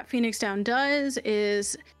thing that Phoenix Down does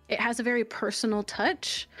is it has a very personal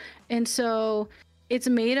touch. And so it's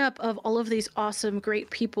made up of all of these awesome, great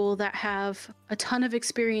people that have a ton of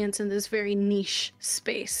experience in this very niche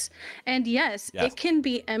space. And yes, it can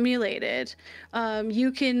be emulated.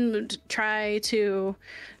 You can try to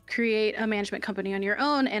create a management company on your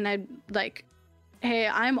own. And hey,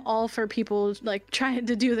 I'm all for people like trying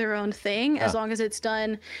to do their own thing as long as it's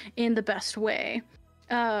done in the best way.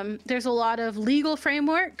 There's a lot of legal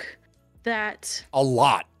framework that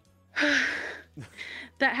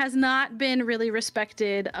that has not been really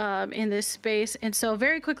respected in this space, and so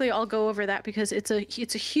very quickly I'll go over that because it's a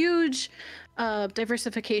huge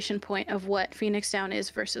diversification point of what Phoenix Down is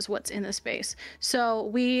versus what's in the space. So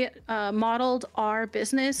we modeled our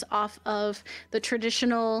business off of the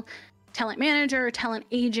traditional talent manager, talent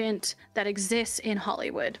agent that exists in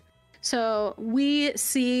Hollywood. So we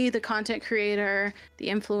see the content creator, the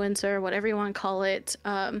influencer, whatever you want to call it,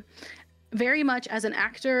 very much as an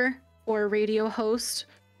actor or a radio host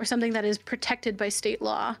or something that is protected by state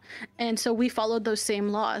law. And so we followed those same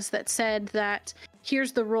laws that said that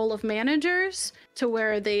here's the role of managers, to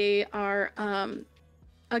where they are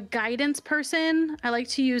a guidance person. I like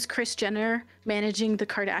to use Kris Jenner managing the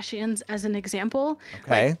Kardashians as an example.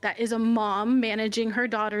 Okay. Like, that is a mom managing her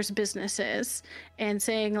daughter's businesses and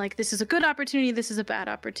saying, like, this is a good opportunity, this is a bad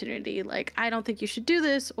opportunity. Like, I don't think you should do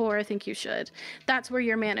this, or I think you should. That's where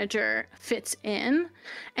your manager fits in.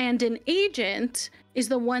 And an agent is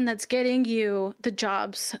the one that's getting you the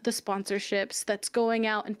jobs, the sponsorships, that's going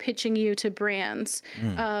out and pitching you to brands.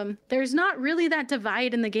 There's not really that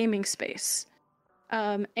divide in the gaming space.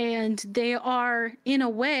 And they are, in a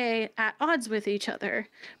way, at odds with each other,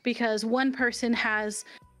 because one person has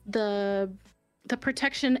the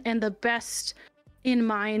protection and the best in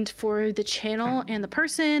mind for the channel and the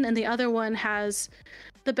person, and the other one has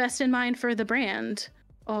the best in mind for the brand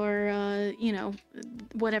or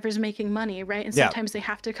whatever's making money, right? And sometimes they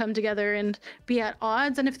have to come together and be at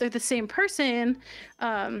odds, and if they're the same person,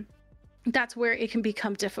 that's where it can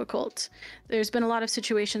become difficult. There's been a lot of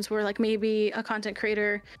situations where, like, maybe a content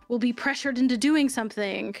creator will be pressured into doing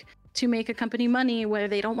something to make a company money where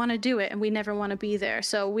they don't want to do it, and we never want to be there.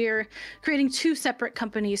 So we're creating two separate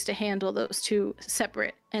companies to handle those two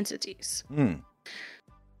separate entities.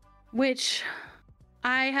 Which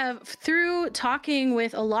I have, through talking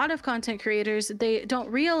with a lot of content creators, they don't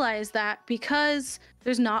realize that because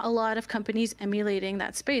there's not a lot of companies emulating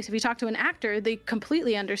that space. If you talk to an actor, they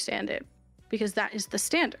completely understand it because that is the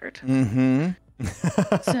standard. So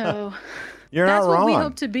You're that's not what wrong. we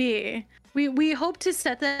hope to be. We hope to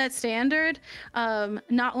set that standard,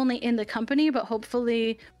 not only in the company, but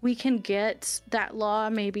hopefully we can get that law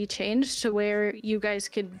maybe changed to where you guys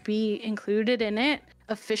could be included in it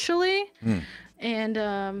officially. And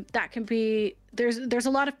that can be, there's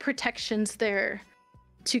a lot of protections there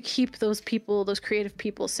to keep those people, those creative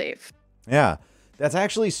people, safe. Yeah, that's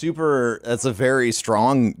actually that's a very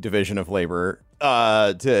strong division of labor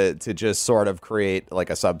to just sort of create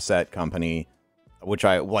like a subset company, which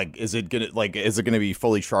I like. Is it gonna be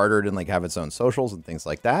fully chartered and like have its own socials and things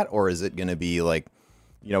like that, or is it gonna be like,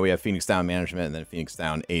 we have Phoenix Down management and then Phoenix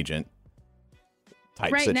Down agent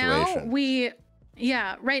type situation?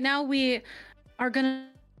 Right now we are gonna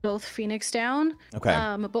both Phoenix Down.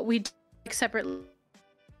 Okay. But we separate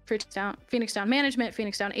for Phoenix Down Management,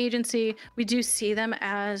 Phoenix Down Agency. We do see them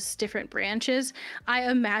as different branches. I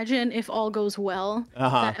imagine if all goes well,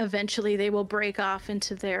 that eventually they will break off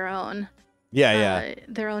into their own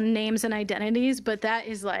their own names and identities. But that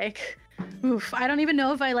is like, oof, I don't even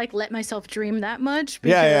know if I like let myself dream that much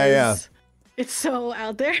because it's so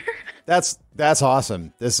out there. That's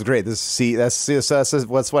awesome. This is great. That's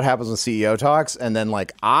what happens with CEO talks. And then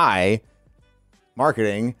like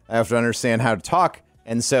marketing, I have to understand how to talk.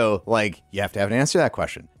 And so like you have to have an answer to that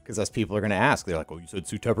question because that's people are going to ask. They're like, well, you said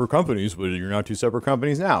two separate companies, but you're not two separate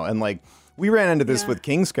companies now. And like we ran into this with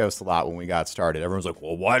King's Coast a lot when we got started. Everyone's like,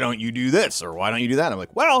 well, why don't you do this or why don't you do that? And I'm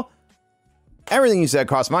like, well, everything you said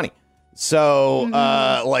costs money. So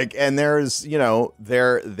and there's,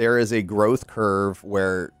 there is a growth curve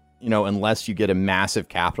where, unless you get a massive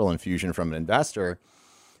capital infusion from an investor,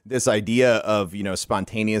 this idea of,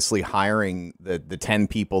 spontaneously hiring the 10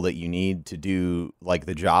 people that you need to do like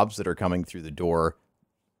the jobs that are coming through the door,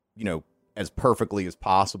 as perfectly as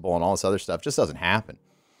possible and all this other stuff just doesn't happen.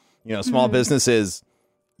 Small businesses,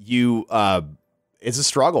 it's a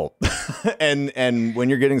struggle. and when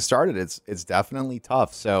you're getting started, it's definitely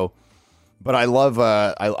tough. So, but I love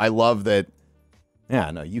that. Yeah,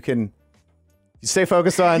 no, you stay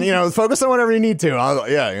focused on, focus on whatever you need to.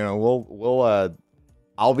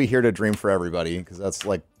 I'll be here to dream for everybody because that's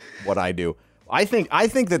like what I do. I think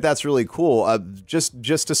that that's really cool.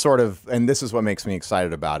 Just to sort of, and this is what makes me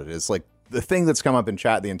excited about it is like the thing that's come up in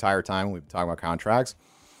chat the entire time we've been talking about contracts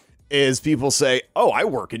is people say, oh, I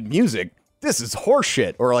work in music. This is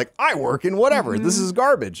horseshit. Or like, I work in whatever. This is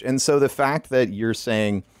garbage. And so the fact that you're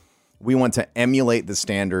saying we want to emulate the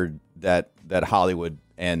standard that Hollywood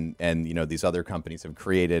and these other companies have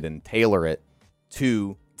created and tailor it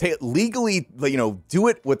to legally, do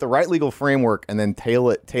it with the right legal framework and then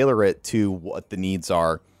tailor it to what the needs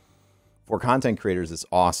are for content creators is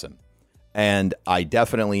awesome. And I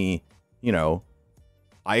definitely,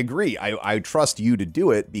 I agree. I trust you to do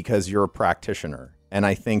it because you're a practitioner. And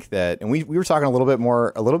I think that, and we were talking a little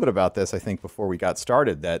bit about this, I think, before we got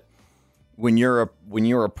started, that when you're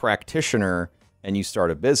a practitioner and you start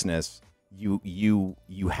a business, you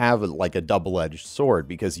have like a double-edged sword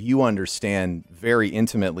because you understand very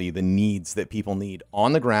intimately the needs that people need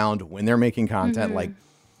on the ground when they're making content. Like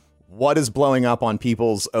what is blowing up on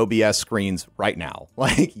people's OBS screens right now?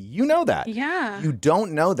 Like, that. Yeah. You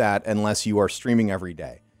don't know that unless you are streaming every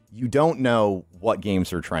day. You don't know what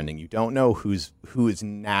games are trending. You don't know who is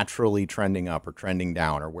naturally trending up or trending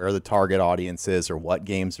down or where the target audience is or what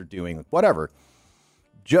games are doing, whatever.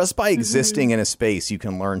 Just by existing in a space, you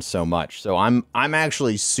can learn so much. So I'm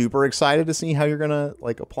actually super excited to see how you're gonna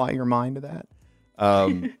like apply your mind to that.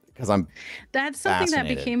 Because that's something that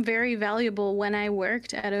became very valuable when I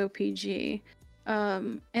worked at OPG.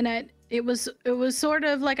 It was sort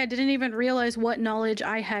of like I didn't even realize what knowledge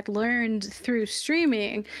I had learned through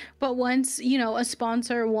streaming. But once, a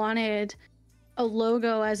sponsor wanted a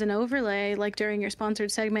logo as an overlay, like during your sponsored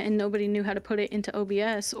segment, and nobody knew how to put it into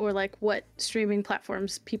OBS or like what streaming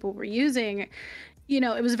platforms people were using,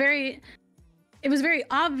 it was very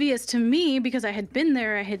obvious to me because I had been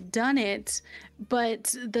there, I had done it,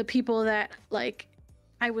 but the people that like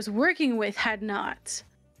I was working with had not,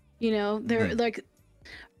 they're like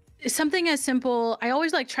something as simple. I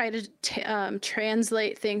always like try to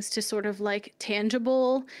translate things to sort of like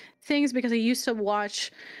tangible things because I used to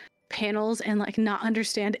watch panels and like not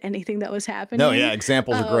understand anything that was happening. No, yeah,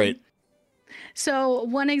 examples are great. So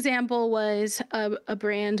one example was a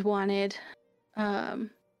brand wanted, I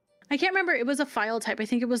can't remember, it was a file type. I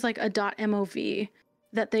think it was like a .mov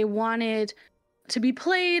that they wanted to be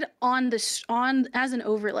played on as an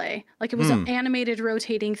overlay. Like it was an animated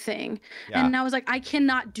rotating thing. Yeah. And I was like, I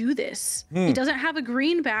cannot do this. It doesn't have a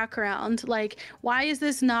green background. Like, why is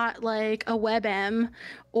this not like a WebM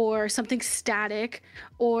or something static?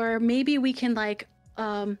 Or maybe we can like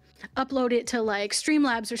upload it to like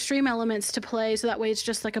Streamlabs or Stream Elements to play, so that way it's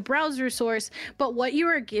just like a browser source. But what you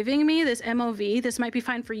are giving me, this MOV, this might be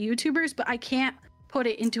fine for YouTubers, but I can't put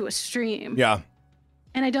it into a stream. Yeah.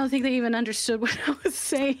 And I don't think they even understood what I was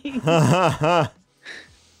saying. I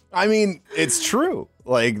mean, it's true.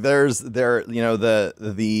 Like the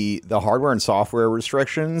hardware and software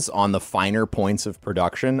restrictions on the finer points of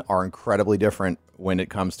production are incredibly different when it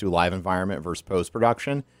comes to live environment versus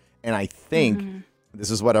post-production. And I think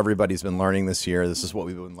this is what everybody's been learning this year. This is what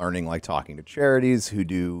we've been learning, like talking to charities who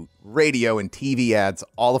do radio and TV ads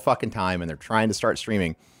all the fucking time, and they're trying to start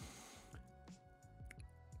streaming.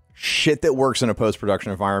 Shit that works in a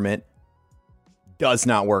post-production environment does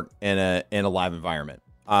not work in a live environment.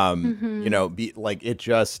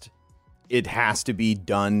 It has to be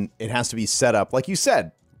done. It has to be set up, like you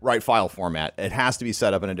said, right file format. It has to be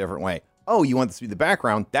set up in a different way. Oh, you want this to be the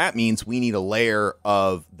background? That means we need a layer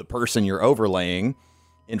of the person you're overlaying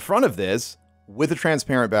in front of this with a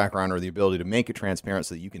transparent background, or the ability to make it transparent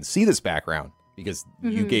so that you can see this background because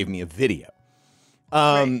you gave me a video.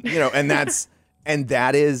 Right. You know, and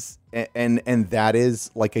that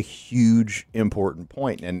is like a huge important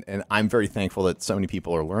point. And I'm very thankful that so many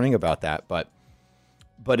people are learning about that. But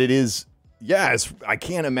it is, yeah, I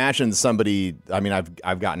can't imagine somebody, I mean,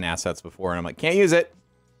 I've gotten assets before and I'm like, can't use it.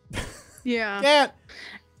 Yeah. Can't.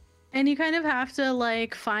 And you kind of have to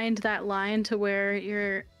like find that line to where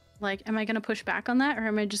you're like, am I going to push back on that? Or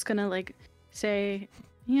am I just going to like say,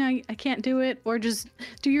 yeah, I can't do it, or just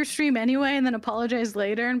do your stream anyway and then apologize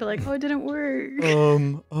later and be like, oh, it didn't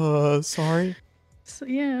work. Sorry. So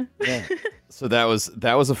yeah. So that was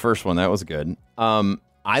the first one. That was good.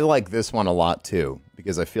 I like this one a lot too,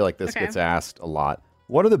 because I feel like this gets asked a lot.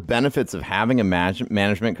 What are the benefits of having a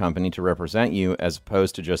management company to represent you as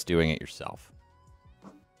opposed to just doing it yourself?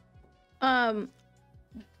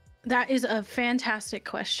 That is a fantastic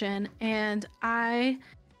question. And I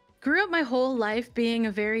grew up my whole life being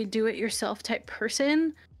a very do-it-yourself type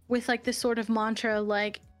person with like this sort of mantra,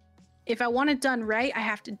 like, if I want it done right, I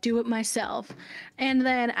have to do it myself. And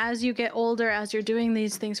then as you get older, as you're doing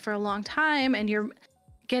these things for a long time and you're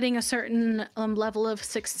getting a certain level of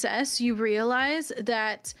success, you realize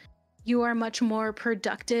that you are much more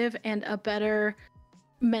productive and a better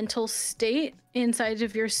mental state inside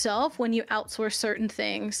of yourself when you outsource certain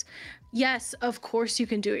things. Yes, of course you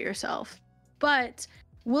can do it yourself, but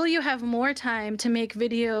will you have more time to make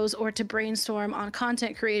videos or to brainstorm on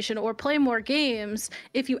content creation or play more games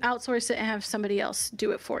if you outsource it and have somebody else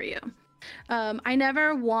do it for you? I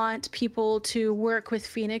never want people to work with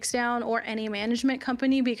Fenix Down or any management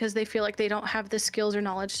company because they feel like they don't have the skills or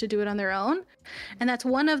knowledge to do it on their own. And that's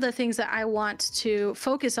one of the things that I want to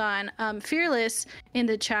focus on. Fearless in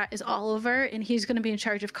the chat is Oliver, and he's going to be in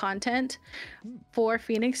charge of content for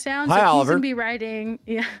Fenix Down. Hi, so Oliver. He's going to be writing.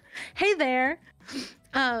 Yeah. Hey there.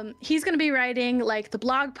 He's going to be writing like the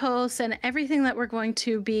blog posts and everything that we're going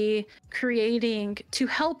to be creating to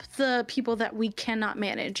help the people that we cannot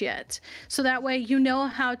manage yet. So that way, you know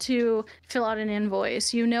how to fill out an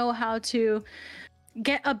invoice, you know how to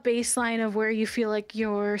get a baseline of where you feel like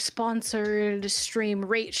your sponsored stream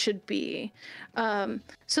rate should be.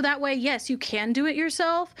 So that way, yes, you can do it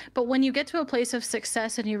yourself. But when you get to a place of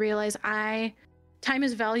success and you realize time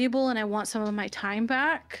is valuable and I want some of my time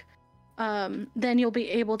back, then you'll be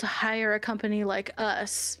able to hire a company like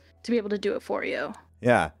us to be able to do it for you.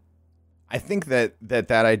 Yeah. I think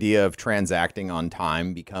that idea of transacting on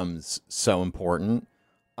time becomes so important.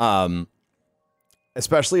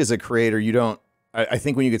 Especially as a creator, I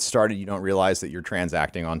think when you get started, you don't realize that you're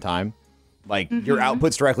transacting on time. Like your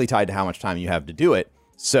output's directly tied to how much time you have to do it.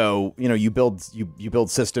 So, you build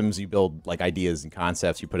systems, you build like ideas and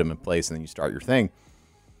concepts, you put them in place, and then you start your thing.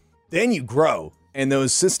 Then you grow. And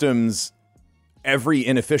those systems, every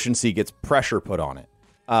inefficiency gets pressure put on it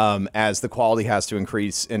as the quality has to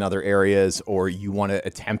increase in other areas, or you want to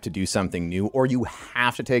attempt to do something new, or you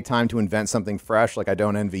have to take time to invent something fresh. Like I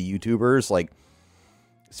don't envy YouTubers, like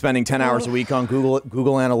spending 10 hours a week on Google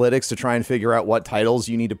Analytics to try and figure out what titles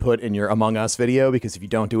you need to put in your Among Us video, because if you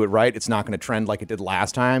don't do it right, it's not going to trend like it did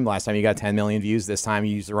last time. Last time you got 10 million views. This time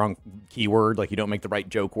you use the wrong keyword, like you don't make the right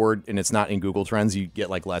joke word, and it's not in Google Trends. You get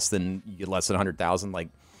less than 100,000. Like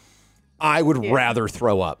I would rather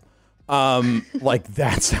throw up. Like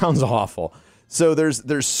that sounds awful. So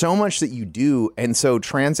there's so much that you do, and so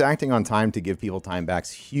transacting on time to give people time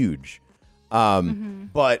back's huge.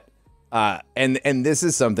 But and this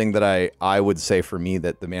is something that I would say for me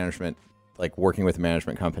that the management, like working with a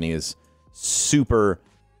management company, is super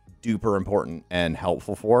duper important and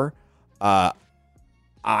helpful for.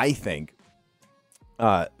 I think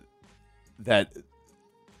that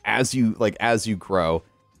as you grow,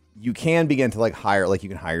 you can begin to like hire, like you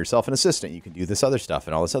can hire yourself an assistant, you can do this other stuff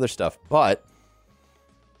and all this other stuff. But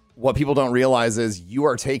what people don't realize is you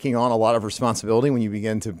are taking on a lot of responsibility when you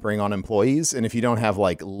begin to bring on employees. And if you don't have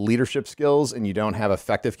like leadership skills and you don't have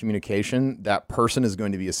effective communication, that person is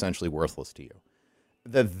going to be essentially worthless to you.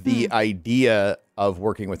 The idea of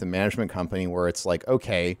working with a management company where it's like,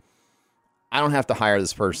 okay, I don't have to hire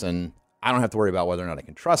this person. I don't have to worry about whether or not I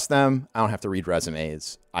can trust them. I don't have to read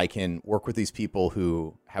resumes. I can work with these people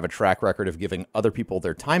who have a track record of giving other people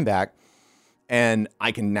their time back. And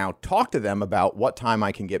I can now talk to them about what time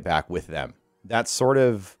I can get back with them. That's sort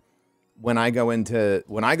of when I go into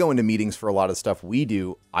meetings for a lot of stuff we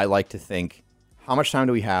do, I like to think, how much time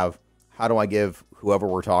do we have? How do I give whoever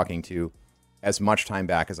we're talking to as much time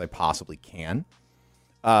back as I possibly can?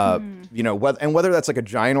 You know, whether that's like a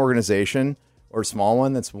giant organization or a small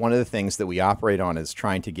one, that's one of the things that we operate on, is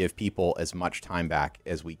trying to give people as much time back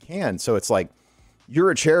as we can. So it's like, you're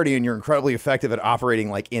a charity and you're incredibly effective at operating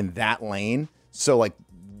like in that lane. So like,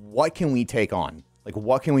 what can we take on? Like,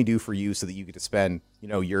 what can we do for you so that you get to spend,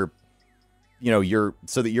 so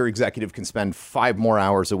that your executive can spend 5 more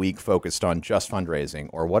hours a week focused on just fundraising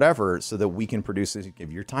or whatever, so that we can produce this and give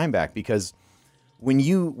your time back. Because when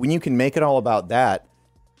you can make it all about that,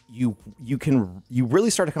 you really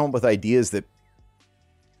start to come up with ideas that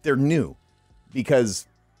they're new. Because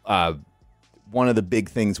one of the big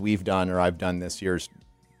things we've done, or I've done this year, is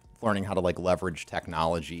learning how to like leverage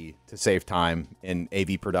technology to save time in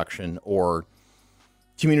AV production or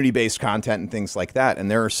community-based content and things like that. And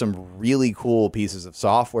there are some really cool pieces of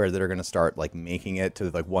software that are going to start like making it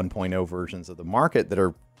to like 1.0 versions of the market that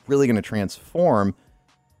are really going to transform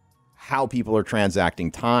how people are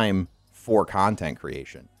transacting time for content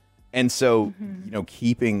creation. And so,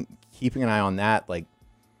 keeping an eye on that, like,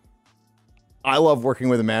 I love working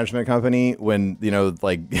with a management company when,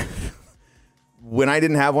 when I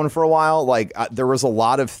didn't have one for a while, like there was a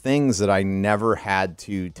lot of things that I never had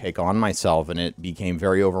to take on myself, and it became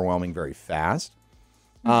very overwhelming very fast.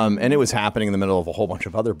 And it was happening in the middle of a whole bunch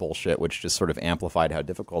of other bullshit, which just sort of amplified how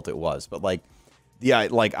difficult it was. But I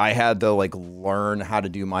had to like learn how to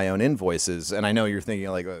do my own invoices. And I know you're thinking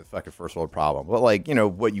like, oh, fucking first world problem. But like,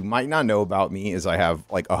 what you might not know about me is I have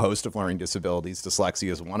like a host of learning disabilities.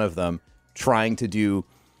 Dyslexia is one of them. Trying to do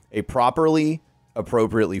a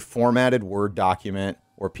appropriately formatted Word document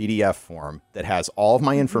or PDF form that has all of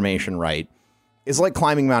my information right is like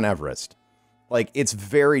climbing Mount Everest. Like, it's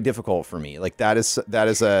very difficult for me. Like, that is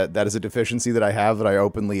a deficiency that I have, that I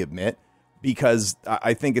openly admit, because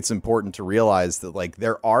I think it's important to realize that like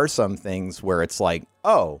there are some things where it's like,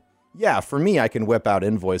 oh yeah, for me, I can whip out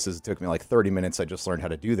invoices. It took me like 30 minutes. I just learned how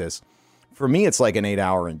to do this. For me, it's like an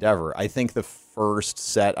 8-hour endeavor. I think the first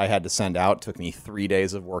set I had to send out took me 3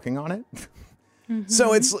 days of working on it.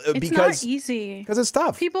 So it's because not easy, because it's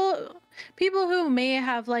tough. People who may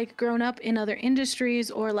have like grown up in other industries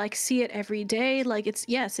or like see it every day, like it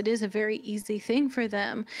is a very easy thing for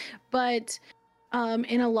them. But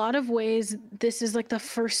in a lot of ways, this is like the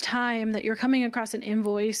first time that you're coming across an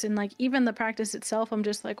invoice, and like even the practice itself, I'm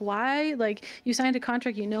just like, why? Like, you signed a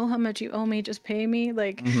contract, you know how much you owe me, just pay me.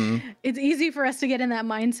 Like, it's easy for us to get in that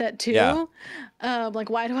mindset too. Yeah. Like,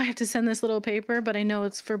 why do I have to send this little paper? But I know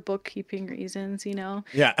it's for bookkeeping reasons,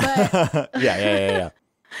 Yeah. But, yeah.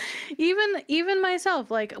 Even myself,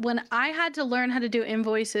 like when I had to learn how to do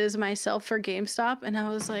invoices myself for GameStop, and I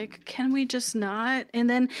was like, can we just not? And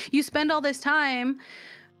then you spend all this time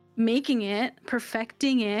making it,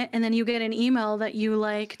 perfecting it, and then you get an email that you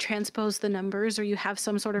like transpose the numbers, or you have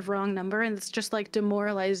some sort of wrong number, and it's just like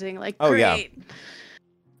demoralizing. Like, oh, great. Yeah.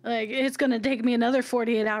 Like, it's gonna take me another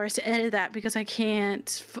 48 hours to edit that because I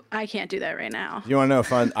can't do that right now. You want to know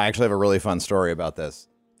fun? I actually have a really fun story about this.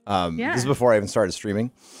 This is before I even started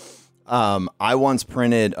streaming. I once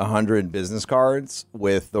printed 100 business cards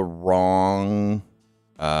with the wrong,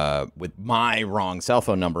 with my wrong cell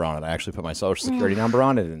phone number on it. I actually put my social security number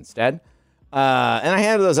on it instead. And I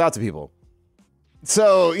handed those out to people.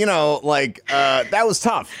 So, that was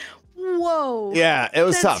tough. Whoa. Yeah, it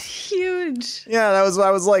was tough. Huge. Yeah, I was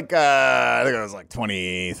like, I think I was like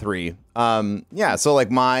 23. Yeah. So like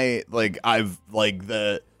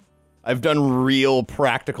I've done real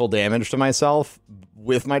practical damage to myself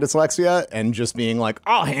with my dyslexia and just being like,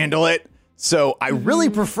 I'll handle it. So I really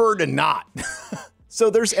prefer to not. So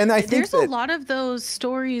there's a lot of those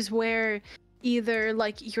stories where either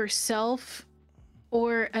like yourself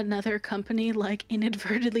or another company like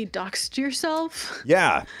inadvertently doxed yourself.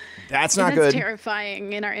 Yeah, that's not good. That's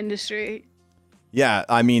terrifying in our industry. Yeah,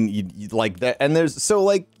 I mean, you like that. And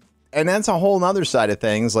and that's a whole nother side of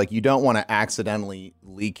things. Like, you don't want to accidentally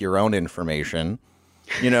leak your own information,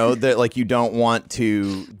 that like you don't want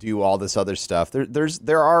to do all this other stuff.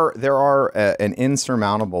 There are an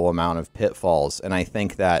insurmountable amount of pitfalls. And I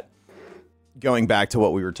think that going back to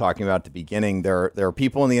what we were talking about at the beginning, there are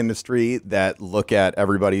people in the industry that look at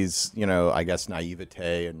everybody's, I guess,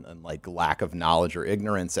 naivete and like lack of knowledge or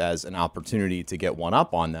ignorance as an opportunity to get one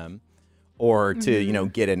up on them, or to,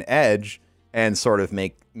 get an edge and sort of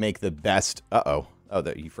make the best.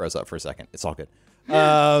 You froze up for a second. It's all good.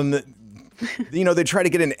 They try to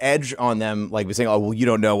get an edge on them, like saying, oh, well, you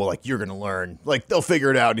don't know. Well, like, you're going to learn. Like, they'll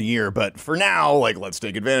figure it out in a year. But for now, like, let's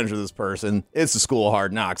take advantage of this person. It's the school of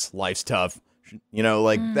hard knocks. Life's tough.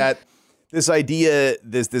 That, this idea,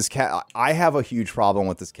 I have a huge problem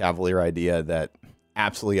with this cavalier idea that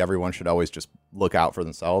absolutely everyone should always just look out for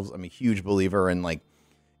themselves. I'm a huge believer in, like,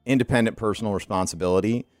 independent personal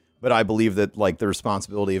responsibility. But I believe that like the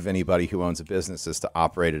responsibility of anybody who owns a business is to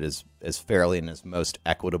operate it as fairly and as most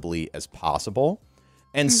equitably as possible.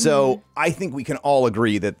 And so I think we can all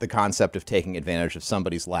agree that the concept of taking advantage of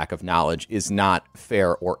somebody's lack of knowledge is not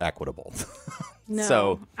fair or equitable. No,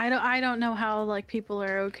 so I don't know how like people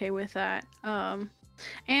are okay with that.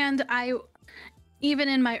 And I, even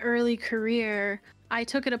in my early career, I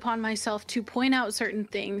took it upon myself to point out certain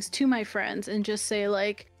things to my friends and just say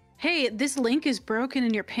like, hey, this link is broken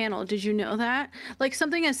in your panel. Did you know that? Like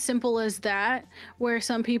something as simple as that, where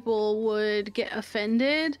some people would get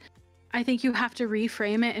offended. I think you have to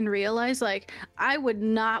reframe it and realize like, I would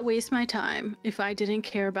not waste my time if I didn't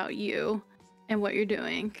care about you and what you're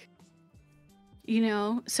doing. You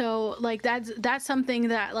know, so like that's something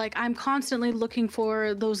that like I'm constantly looking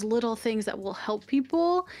for those little things that will help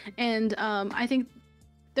people. And I think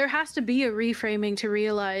there has to be a reframing to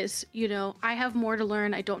realize, you know, I have more to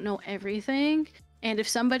learn. I don't know everything. And if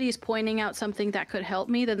somebody is pointing out something that could help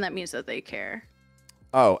me, then that means that they care.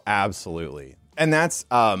 Oh, absolutely. And that's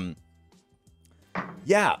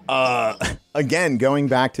again, going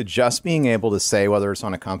back to just being able to say, whether it's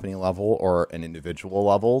on a company level or an individual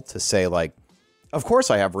level, to say like, of course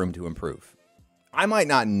I have room to improve. I might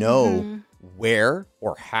not know where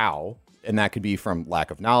or how, and that could be from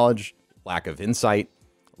lack of knowledge, lack of insight,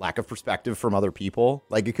 lack of perspective from other people.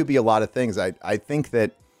 Like it could be a lot of things. I think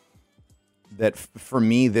that for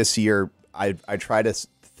me this year, I try to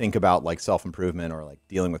think about like self-improvement or like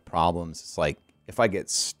dealing with problems. It's like if I get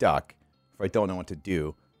stuck, if I don't know what to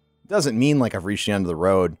do, it doesn't mean like I've reached the end of the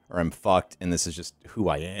road or I'm fucked and this is just who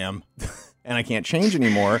I am and I can't change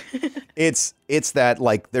anymore. It's that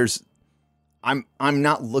like I'm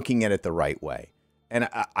not looking at it the right way. And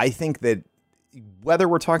I think that whether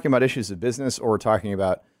we're talking about issues of business or we're talking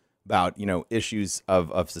about you know, issues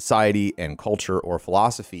of society and culture or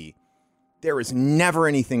philosophy, there is never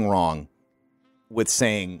anything wrong with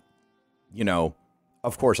saying, you know,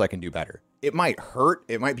 of course I can do better. It might hurt.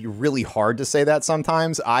 It might be really hard to say that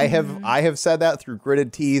sometimes. I have said that through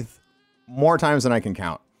gritted teeth more times than I can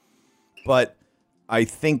count. But I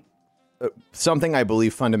think something I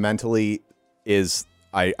believe fundamentally is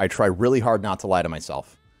I try really hard not to lie to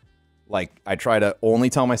myself. Like I try to only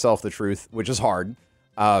tell myself the truth, which is hard.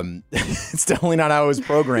 It's definitely not how I was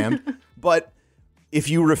programmed. But if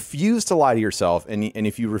you refuse to lie to yourself and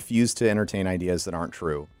if you refuse to entertain ideas that aren't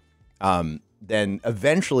true, then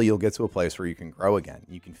eventually you'll get to a place where you can grow again.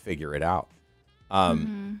 You can figure it out.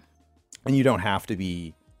 And you don't have to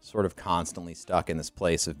be sort of constantly stuck in this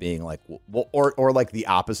place of being like, well, or like the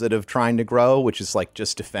opposite of trying to grow, which is like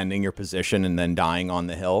just defending your position and then dying on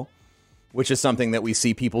the hill, which is something that we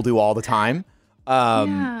see people do all the time.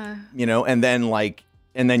 You know, and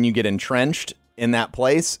then you get entrenched in that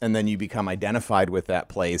place and then you become identified with that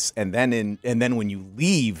place. And then when you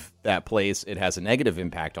leave that place, it has a negative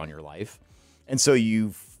impact on your life. And so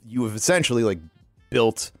you have essentially like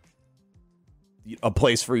built a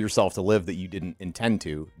place for yourself to live that you didn't intend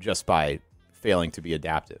to just by failing to be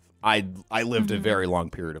adaptive. I lived a very long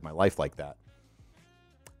period of my life like that.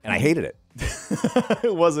 And I hated it.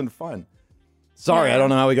 It wasn't fun. Sorry, I don't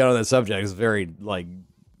know how we got on that subject. It's very like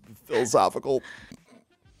philosophical.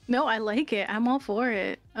 No, I like it. I'm all for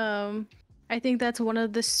it. I think that's one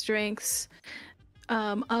of the strengths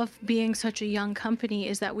of being such a young company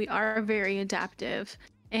is that we are very adaptive,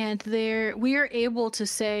 and we are able to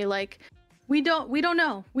say like, we don't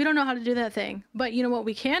know how to do that thing, but you know what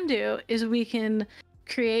we can do is we can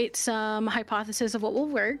create some hypothesis of what will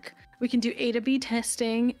work. We can do A to B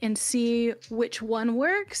testing and see which one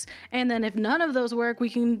works. And then if none of those work, we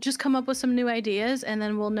can just come up with some new ideas and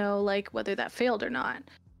then we'll know like whether that failed or not.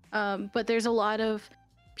 But there's a lot of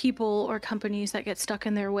people or companies that get stuck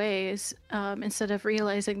in their ways instead of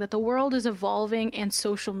realizing that the world is evolving and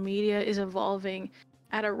social media is evolving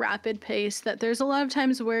at a rapid pace, that there's a lot of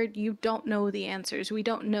times where you don't know the answers. We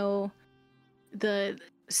don't know the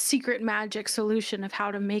secret magic solution of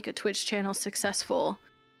how to make a Twitch channel successful.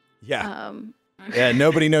 Yeah. Yeah,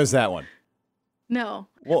 nobody knows that one. No.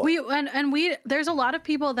 Well, there's a lot of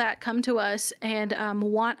people that come to us and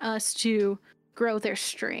want us to grow their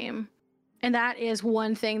stream. And that is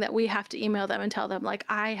one thing that we have to email them and tell them, like,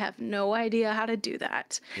 I have no idea how to do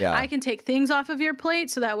that. Yeah. I can take things off of your plate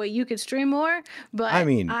so that way you could stream more, but I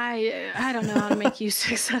mean, I don't know how to make you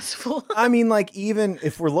successful. I mean, like, even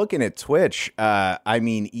if we're looking at Twitch, I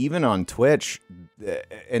mean, even on Twitch,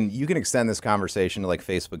 and you can extend this conversation to like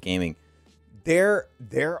Facebook gaming, there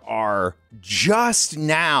are just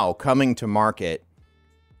now coming to market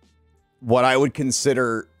what I would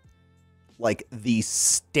consider like the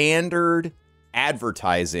standard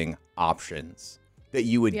advertising options that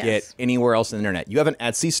you would get anywhere else on the internet. You have an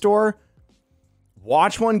Etsy store.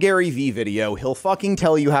 Watch one Gary Vee video. He'll fucking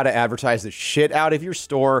tell you how to advertise the shit out of your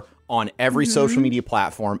store on every social media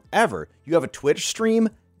platform ever. You have a Twitch stream,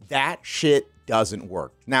 that shit doesn't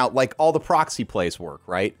work. Now, like all the proxy plays work,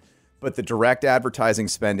 right? But the direct advertising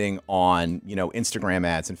spending on, Instagram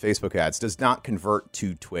ads and Facebook ads does not convert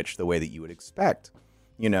to Twitch the way that you would expect,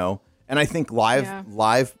 And I think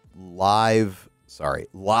live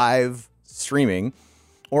streaming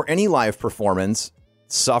or any live performance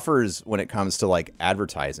suffers when it comes to like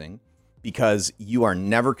advertising because you are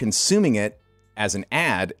never consuming it as an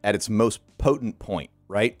ad at its most potent point,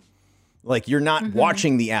 right? Like you're not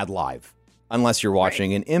watching the ad live unless you're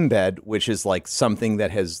watching an embed, which is like something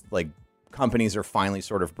that has like companies are finally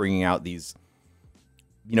sort of bringing out these,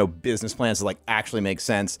 business plans that like actually make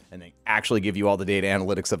sense and they actually give you all the data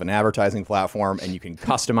analytics of an advertising platform and you can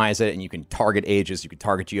customize it and you can target ages, you can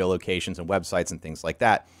target geolocations and websites and things like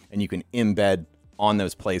that. And you can embed on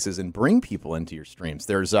those places and bring people into your streams.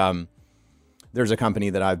 There's a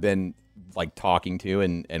company that I've been like talking to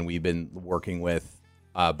and we've been working with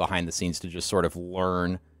behind the scenes to just sort of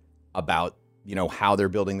learn about, how they're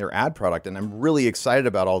building their ad product. And I'm really excited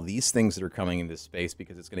about all these things that are coming into space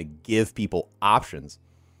because it's going to give people options.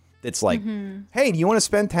 It's like, hey, do you want to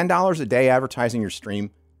spend $10 a day advertising your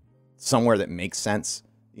stream somewhere that makes sense?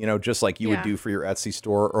 Just like you would do for your Etsy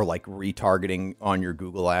store or like retargeting on your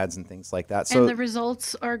Google ads and things like that. So and the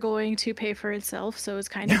results are going to pay for itself. So it's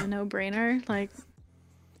kind of a no-brainer. Like,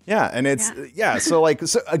 and it's, So like,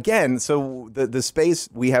 so again, so the space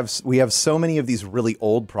we have so many of these really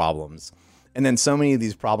old problems and then so many of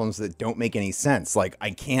these problems that don't make any sense. Like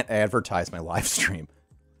I can't advertise my live stream.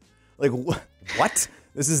 Like what?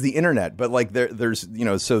 This is the internet, but like there's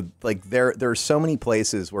so like there are so many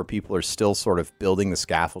places where people are still sort of building the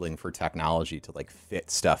scaffolding for technology to like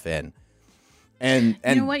fit stuff in, and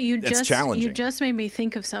you know what, you challenging. just made me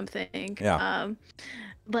think of something.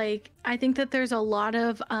 Like I think that there's a lot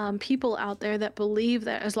of people out there that believe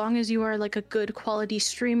that as long as you are like a good quality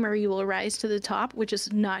streamer, you will rise to the top, which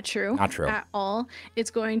is not true at all.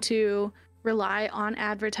 It's going to rely on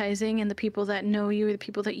advertising and the people that know you, the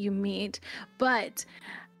people that you meet. But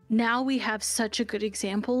now we have such a good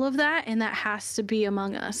example of that, and that has to be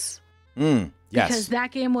Among Us. Yes. Because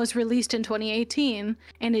that game was released in 2018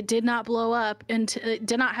 and it did not blow up until it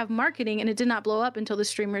did not have marketing, and it did not blow up until the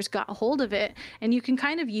streamers got a hold of it. And you can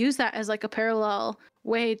kind of use that as like a parallel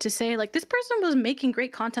way to say like this person was making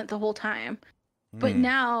great content the whole time. But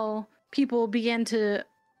now people begin to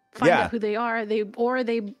find out who they are. They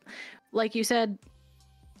like you said,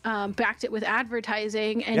 backed it with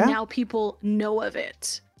advertising, and now people know of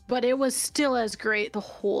it. But it was still as great the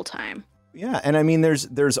whole time. Yeah, and I mean,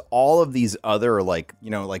 there's all of these other like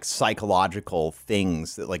psychological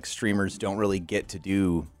things that like streamers don't really get to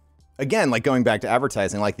do. Again, like going back to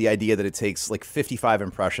advertising, like the idea that it takes like 55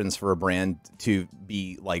 impressions for a brand to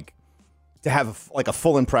be like to have a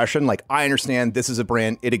full impression. Like I understand this is a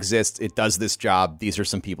brand, it exists, it does this job. These are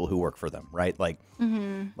some people who work for them, right? Like,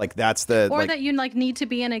 like that's the or that you like need to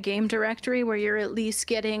be in a game directory where you're at least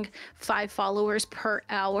getting 5 followers per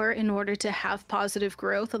hour in order to have positive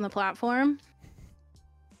growth on the platform.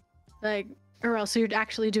 Like, or else you're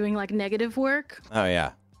actually doing like negative work. Oh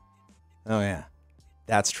yeah,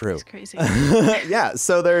 that's true. It's crazy. Yeah,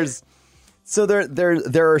 so there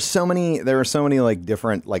are so many like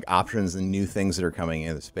different like options and new things that are coming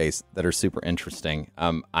into the space that are super interesting.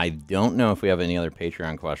 I don't know if we have any other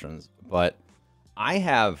Patreon questions, but I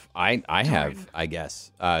have, I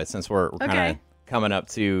guess, since we're kind of coming up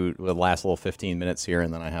to the last little 15 minutes here,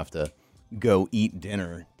 and then I have to go eat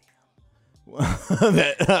dinner.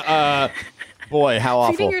 Boy, how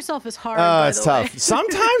awful. Feeding yourself is hard. It's tough.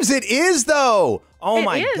 Sometimes it is, though. Oh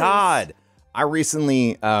my God. I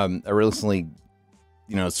recently, started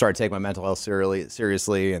taking my mental health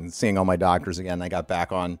seriously and seeing all my doctors again. I got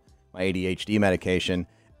back on my ADHD medication,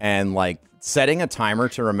 and like setting a timer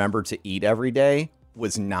to remember to eat every day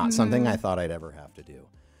was not something I thought I'd ever have to do.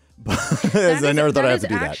 But I never thought I'd have to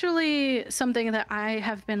do that. Actually, something that I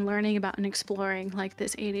have been learning about and exploring, like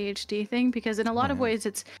this ADHD thing, because in a lot of ways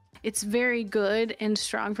it's very good and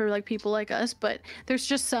strong for like people like us, but there's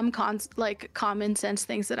just some common sense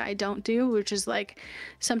things that I don't do, which is like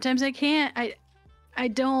sometimes I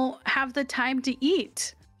don't have the time to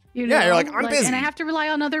eat. You know? Yeah, you're like, I'm busy. And I have to rely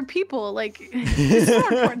on other people. Like, it's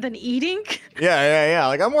more important than eating. Yeah.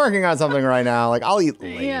 Like, I'm working on something right now. Like, I'll eat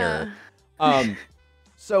later. Yeah.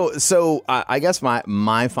 So I guess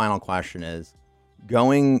my final question is,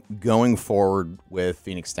 going forward with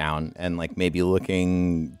Phoenix Down and like maybe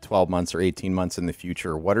looking 12 months or 18 months in the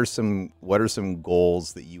future, what are some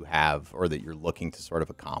goals that you have or that you're looking to sort of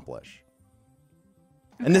accomplish?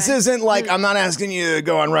 Okay. And this isn't like, I'm not asking you to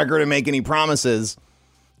go on record and make any promises.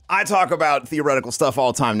 I talk about theoretical stuff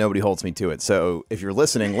all the time. Nobody holds me to it. So if you're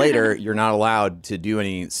listening later, you're not allowed to do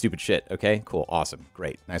any stupid shit. Okay, cool. Awesome.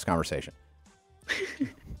 Great. Nice conversation.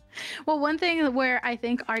 Well, one thing where I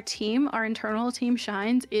think our internal team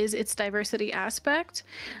shines is its diversity aspect.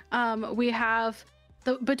 We have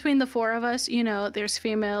between the four of us, there's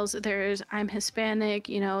females, I'm Hispanic,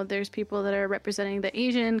 there's people that are representing the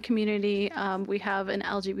Asian community. We have an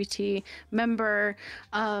LGBT member.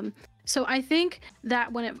 So I think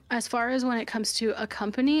that as far as when it comes to a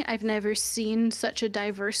company, I've never seen such a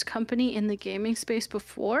diverse company in the gaming space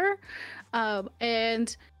before.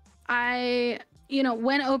 And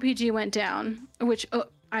when OPG went down, which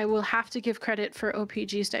I will have to give credit for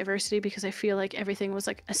OPG's diversity because I feel like everything was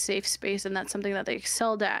like a safe space and that's something that they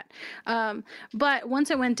excelled at. But once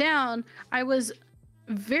it went down, I was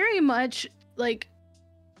very much like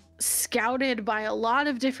scouted by a lot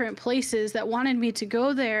of different places that wanted me to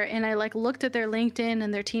go there. And I like looked at their LinkedIn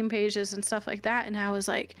and their team pages and stuff like that. And I was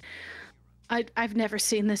like, I've never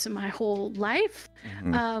seen this in my whole life.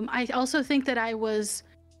 Mm-hmm. I also think that I was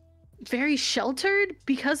very sheltered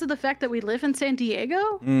because of the fact that we live in San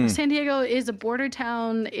Diego. San Diego is a border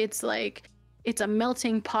town. It's a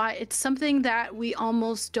melting pot. It's something that we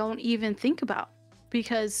almost don't even think about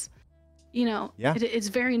because, it's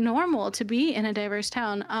very normal to be in a diverse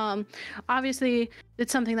town. Obviously,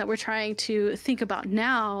 it's something that we're trying to think about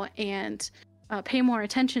now and pay more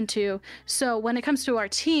attention to. So when it comes to our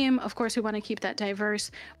team, of course, we want to keep that diverse,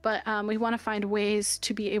 but we want to find ways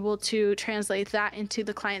to be able to translate that into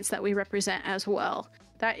the clients that we represent as well.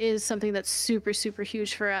 That is something that's super, super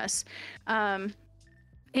huge for us.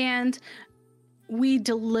 And we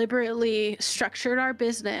deliberately structured our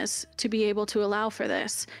business to be able to allow for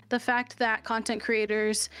this. The fact that content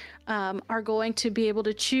creators are going to be able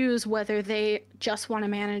to choose whether they just want a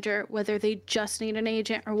manager, whether they just need an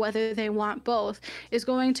agent, or whether they want both is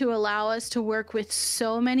going to allow us to work with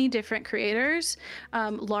so many different creators,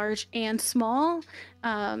 large and small.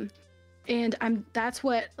 And that's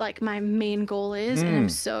what like my main goal is, and I'm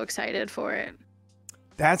so excited for it.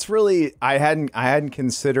 That's really I hadn't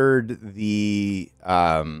considered the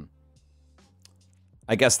I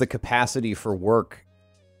guess the capacity for work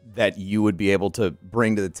that you would be able to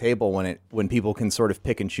bring to the table when people can sort of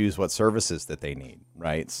pick and choose what services that they need,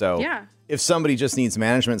 right? So if somebody just needs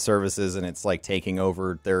management services and it's like taking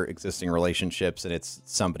over their existing relationships and it's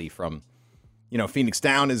somebody from Phoenix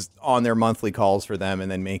Down is on their monthly calls for them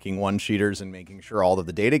and then making one-sheeters and making sure all of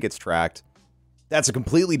the data gets tracked, that's a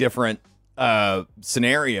completely different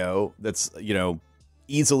scenario that's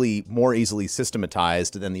more easily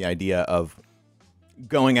systematized than the idea of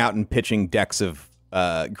going out and pitching decks of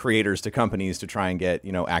creators to companies to try and get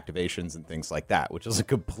activations and things like that, which is a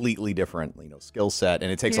completely different skill set,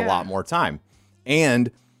 and it takes a lot more time. And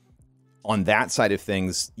on that side of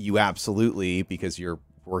things, you absolutely, because you're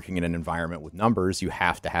working in an environment with numbers, you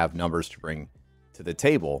have to have numbers to bring to the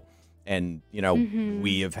table. And,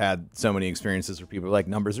 we have had so many experiences where people are like,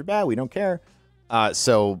 numbers are bad, we don't care.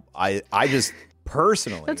 So I just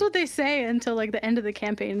personally... That's what they say until like the end of the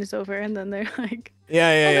campaign is over. And then they're like,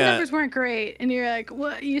 the numbers weren't great. And you're like,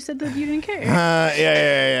 what? You said that you didn't care.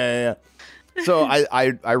 Yeah. So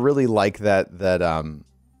I really like that the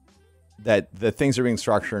things are being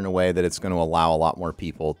structured in a way that it's going to allow a lot more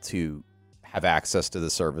people to have access to the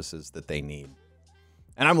services that they need.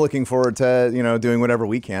 And I'm looking forward to, doing whatever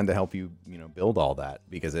we can to help you, build all that,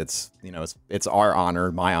 because it's our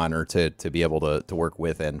honor, my honor to be able to work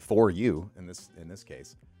with and for you in this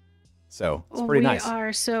case. So it's pretty nice. We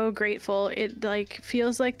are so grateful. It like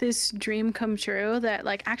feels like this dream come true that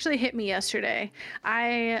like actually hit me yesterday.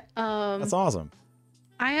 That's awesome.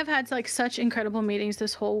 I have had like such incredible meetings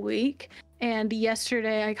this whole week, and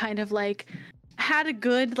yesterday I kind of like had a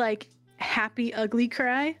good like happy ugly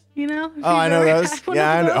cry, Oh, I know those.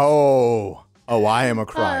 Yeah, I know. Oh, I am a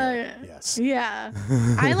crier. Yes. Yeah.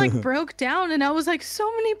 I like broke down and I was like, so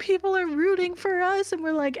many people are rooting for us and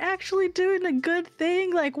we're like actually doing a good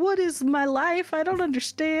thing. Like, what is my life? I don't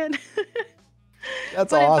understand.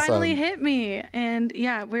 That's but awesome. It finally hit me. And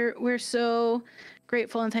yeah, we're so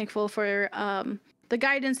grateful and thankful for the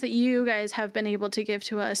guidance that you guys have been able to give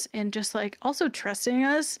to us, and just like also trusting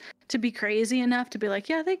us to be crazy enough to be like,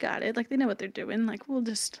 yeah, they got it. Like they know what they're doing. Like we'll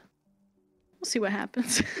see what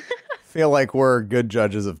happens. Feel like we're good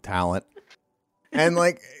judges of talent. And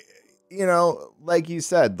like, you know, like you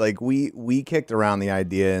said, like we kicked around the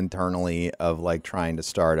idea internally of like trying to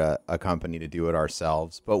start a company to do it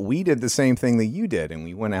ourselves, but we did the same thing that you did, and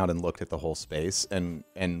we went out and looked at the whole space, and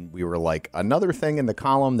we were like, another thing in the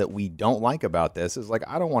column that we don't like about this is like,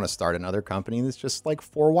 I don't want to start another company that's just like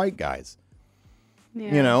 4 white guys.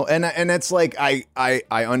 Yeah. You know, and it's like I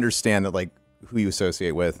understand that, like, who you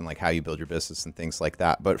associate with and like how you build your business and things like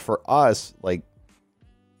that, but for us, like,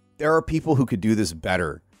 there are people who could do this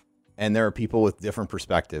better, and there are people with different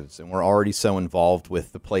perspectives, and we're already so involved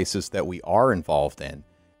with the places that we are involved in.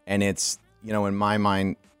 And it's, you know, in my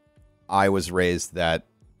mind, I was raised that,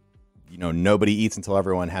 you know, nobody eats until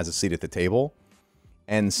everyone has a seat at the table.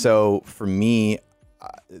 And so for me,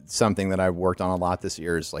 something that I've worked on a lot this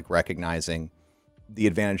year is like recognizing the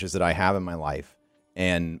advantages that I have in my life.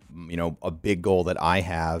 And, you know, a big goal that I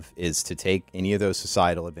have is to take any of those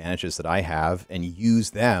societal advantages that I have and use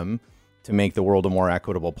them to make the world a more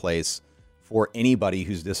equitable place for anybody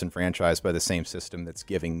who's disenfranchised by the same system that's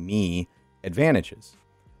giving me advantages.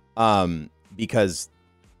 Because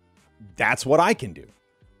that's what I can do.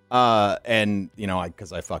 And, you know,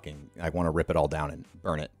 because I want to rip it all down and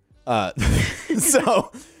burn it.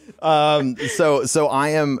 So I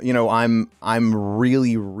am, you know, I'm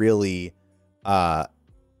really, really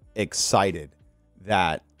excited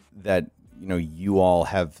that you know, you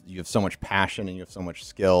have so much passion and you have so much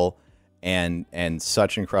skill and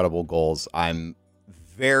such incredible goals. I'm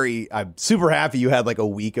super happy you had like a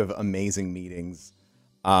week of amazing meetings.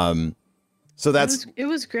 So it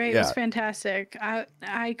was great. Yeah. It was fantastic.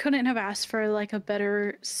 I couldn't have asked for like a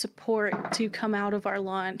better support to come out of our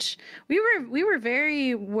launch. We were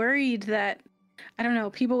very worried that, I don't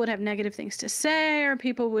know, people would have negative things to say, or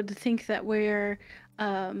people would think that we're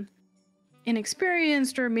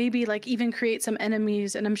inexperienced, or maybe like even create some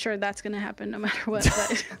enemies. And I'm sure that's going to happen no matter what.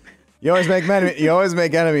 But you always make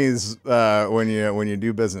enemies when you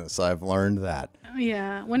do business. I've learned that.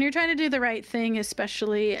 Yeah, when you're trying to do the right thing,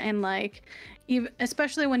 especially, and like,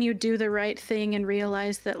 especially when you do the right thing and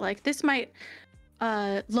realize that like this might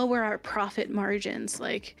lower our profit margins.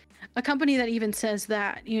 Like a company that even says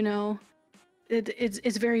that, you know,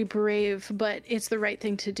 it's very brave, but it's the right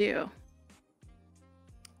thing to do.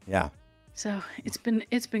 Yeah. So it's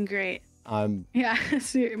been great. Yeah,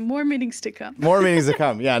 so more meetings to come. More meetings to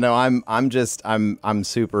come. Yeah, no, I'm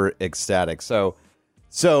super ecstatic. So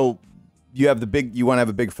you want to have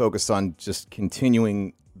a big focus on just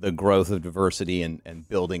continuing the growth of diversity and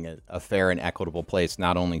building a fair and equitable place,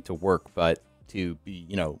 not only to work, but to be,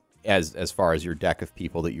 you know, as far as your deck of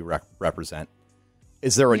people that you represent.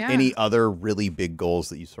 Is there any other really big goals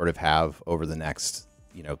that you sort of have over the next,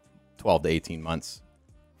 you know, 12 to 18 months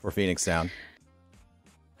for Fenix Down?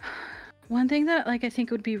 One thing that like I think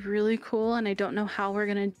would be really cool, and I don't know how we're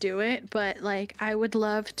gonna do it, but like I would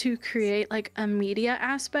love to create like a media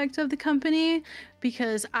aspect of the company,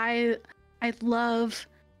 because I love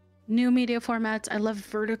new media formats. I love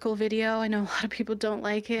vertical video. I know a lot of people don't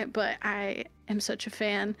like it, but I am such a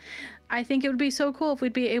fan. I think it would be so cool if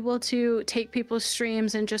we'd be able to take people's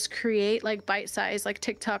streams and just create like bite-sized like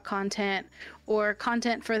TikTok content or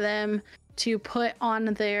content for them to put on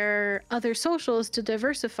their other socials to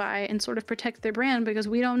diversify and sort of protect their brand, because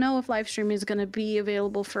we don't know if live streaming is going to be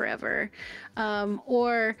available forever,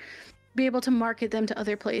 or be able to market them to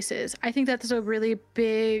other places. I think that's a really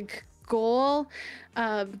big goal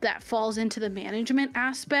that falls into the management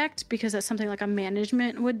aspect, because that's something like a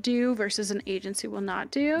management would do versus an agency will not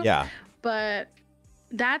do. Yeah. But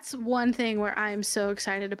that's one thing where I'm so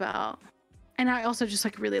excited about. And I also just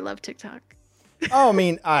like really love TikTok. Oh, I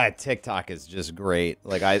mean, TikTok is just great.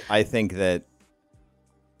 Like, I think that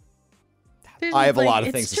I have a lot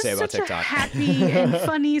of things to say about TikTok. Happy and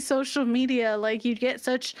funny social media. Like, you get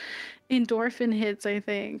such endorphin hits, I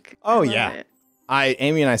think. Oh, yeah.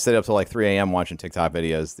 Amy and I stayed up till like 3 a.m. watching TikTok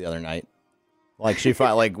videos the other night. Like,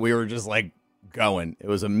 we were just like going. It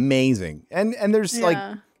was amazing. And there's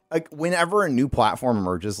like whenever a new platform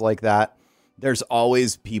emerges like that, there's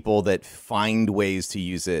always people that find ways to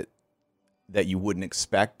use it that you wouldn't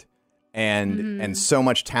expect. And so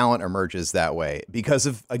much talent emerges that way because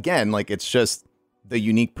of, again, like, it's just the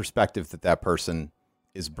unique perspective that person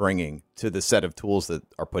is bringing to the set of tools that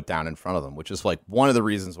are put down in front of them, which is like one of the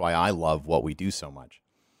reasons why I love what we do so much.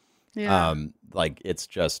 Yeah. Like, it's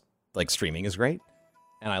just like streaming is great.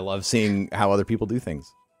 And I love seeing how other people do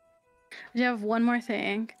things. I have one more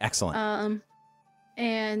thing. Excellent.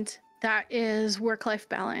 And that is work-life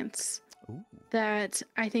balance. Ooh. That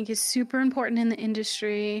I think is super important in the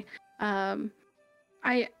industry. This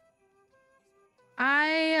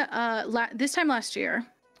time last year,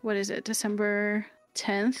 what is it? December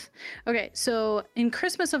 10th. Okay, so in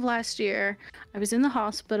Christmas of last year, I was in the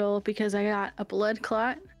hospital because I got a blood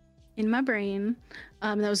clot in my brain.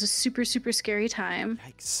 That was a super, super scary time.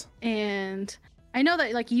 Yikes. And I know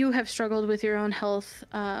that like you have struggled with your own health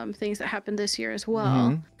things that happened this year as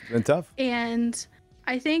well. It's been tough. And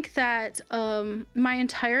I think that my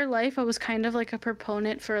entire life I was kind of like a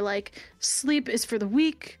proponent for like sleep is for the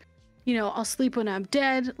weak. You know, I'll sleep when I'm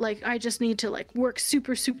dead. Like, I just need to like work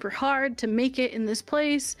super, super hard to make it in this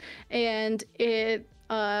place. And it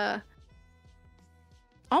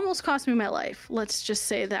almost cost me my life. Let's just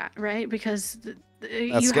say that, right? Because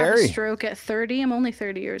you scary. have a stroke at 30. I'm only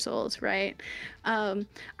 30 years old, right?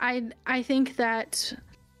 I think that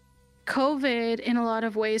COVID in a lot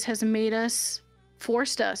of ways has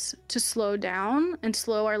forced us to slow down and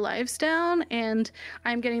slow our lives down, and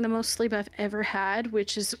I'm getting the most sleep I've ever had,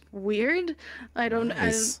 which is weird. I don't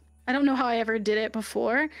know how I ever did it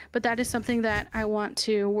before, but that is something that I want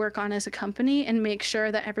to work on as a company and make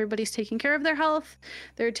sure that everybody's taking care of their health.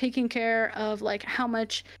 They're taking care of like how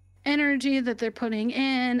much energy that they're putting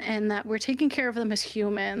in, and that we're taking care of them as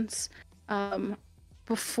humans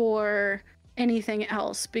before anything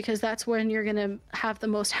else, because that's when you're gonna have the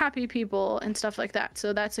most happy people and stuff like that.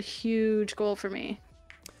 So that's a huge goal for me.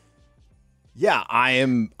 Yeah,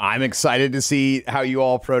 I'm excited to see how you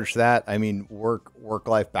all approach that. I mean,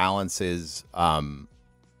 work-life balance is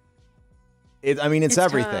it's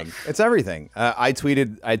everything. Tough. It's everything. I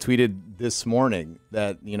tweeted this morning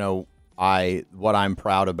that, you know, what I'm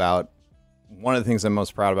proud about, one of the things I'm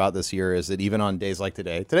most proud about this year is that even on days like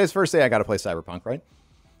today's the first day I got to play Cyberpunk, right?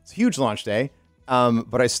 It's a huge launch day.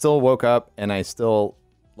 But I still woke up and I still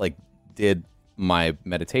like did my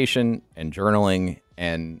meditation and journaling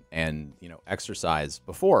and you know, exercise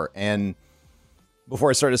before I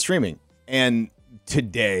started streaming. And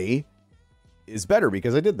today is better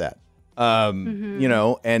because I did that. You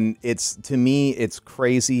know, and to me it's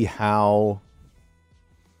crazy how,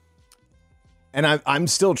 and I'm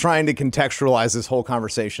still trying to contextualize this whole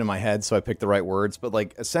conversation in my head so I pick the right words, but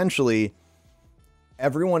like essentially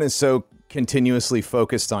everyone is so continuously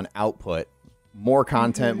focused on output, more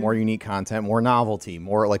content, more unique content, more novelty,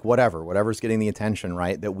 more like whatever's getting the attention,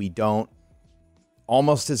 right? That we don't,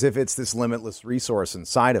 almost as if it's this limitless resource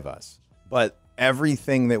inside of us. But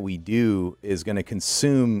everything that we do is going to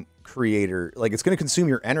consume it's going to consume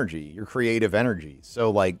your energy, your creative energy. So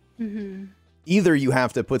like either you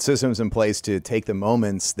have to put systems in place to take the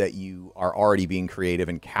moments that you are already being creative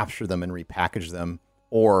and capture them and repackage them,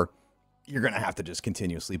 or you're going to have to just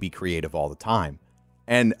continuously be creative all the time.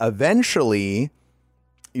 And eventually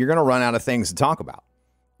you're going to run out of things to talk about.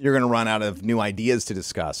 You're going to run out of new ideas to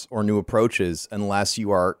discuss or new approaches unless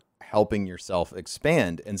you are helping yourself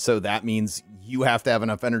expand. And so that means you have to have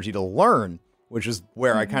enough energy to learn, which is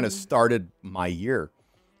where I kind of started my year,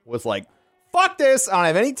 was like, fuck this. I don't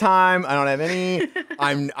have any time. I don't have any,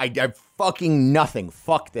 I fucking nothing.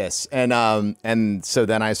 Fuck this. And so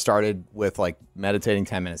then I started with like meditating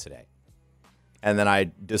 10 minutes a day. And then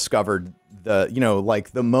I discovered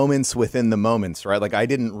the moments within the moments, right? Like I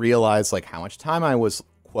didn't realize like how much time I was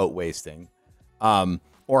quote wasting,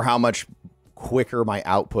 or how much quicker my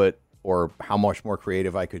output or how much more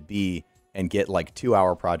creative I could be and get like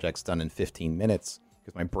 2-hour projects done in 15 minutes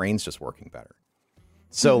because my brain's just working better.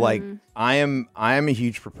 So like I am a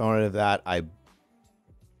huge proponent of that.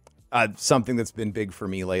 Something that's been big for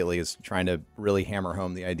me lately is trying to really hammer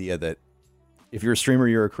home the idea that if you're a streamer,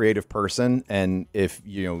 you're a creative person. And if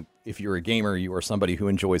you're a gamer, you are somebody who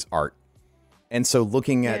enjoys art. And so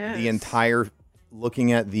looking at the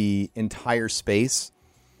entire space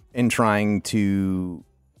and trying to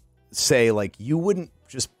say like, you wouldn't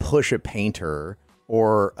just push a painter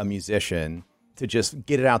or a musician to just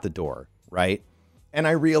get it out the door. Right. And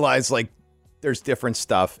I realized like there's different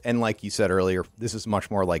stuff. And like you said earlier, this is much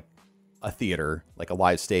more like a theater, like a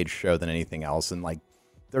live stage show than anything else. And like,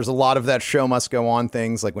 there's a lot of that show must go on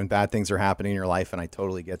things, like when bad things are happening in your life. And I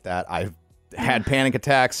totally get that. I've had panic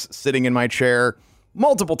attacks sitting in my chair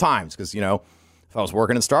multiple times because, you know, if I was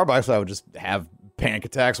working at Starbucks, I would just have panic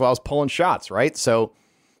attacks while I was pulling shots. Right. So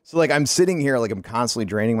like I'm sitting here, like I'm constantly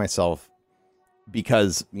draining myself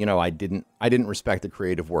because, you know, I didn't respect the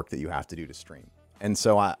creative work that you have to do to stream. And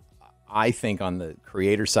so I think on the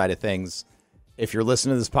creator side of things, if you're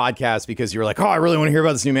listening to this podcast because you're like, oh, I really want to hear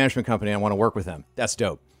about this new management company, I want to work with them, that's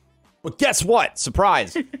dope. But guess what?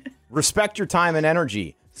 Surprise. Respect your time and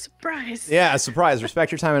energy. Surprise. Yeah, surprise.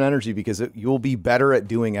 Respect your time and energy because you'll be better at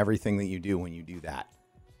doing everything that you do when you do that.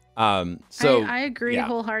 So I agree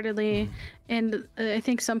wholeheartedly. And I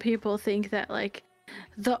think some people think that like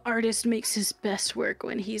the artist makes his best work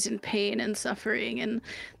when he's in pain and suffering. And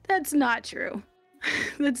that's not true.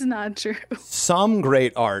 That's not true. Some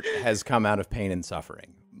great art has come out of pain and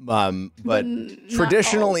suffering. But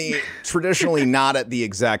traditionally not at the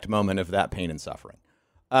exact moment of that pain and suffering.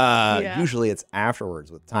 Usually it's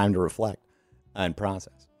afterwards with time to reflect and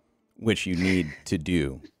process, which you need to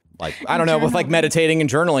do. Like, I don't know, with like meditating and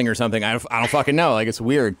journaling or something. I don't fucking know. Like, it's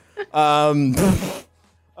weird.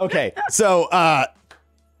 Okay. So,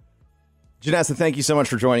 Janessa, thank you so much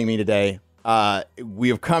for joining me today. We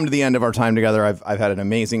have come to the end of our time together. I've had an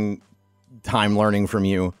amazing time learning from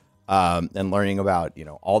you. And learning about,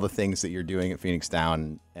 all the things that you're doing at Fenix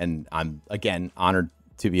Down. And I'm, again, honored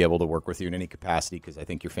to be able to work with you in any capacity because I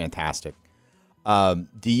think you're fantastic. Do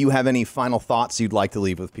you have any final thoughts you'd like to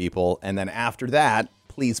leave with people? And then after that,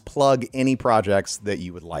 please plug any projects that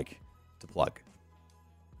you would like to plug.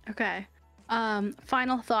 Okay.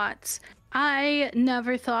 Final thoughts. I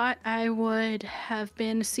never thought I would have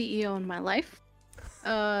been CEO in my life.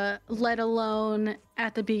 Let alone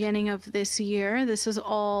at the beginning of this year. This has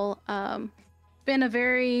all been a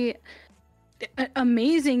very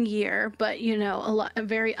amazing year, but a lot of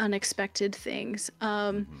very unexpected things.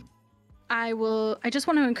 I just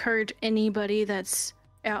want to encourage anybody that's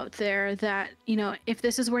out there that if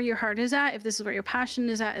this is where your heart is at, if this is where your passion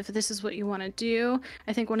is at, if this is what you want to do.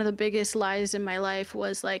 I think one of the biggest lies in my life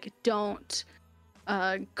was like, don't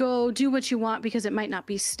go do what you want because it might not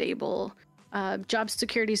be stable. Job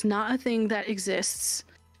security is not a thing that exists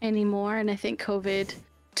anymore, and I think COVID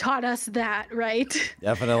taught us that, right?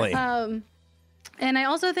 Definitely. And I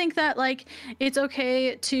also think that it's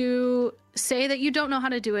okay to say that you don't know how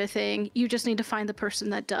to do a thing. You just need to find the person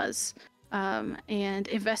that does, and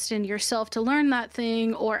invest in yourself to learn that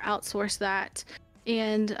thing or outsource that.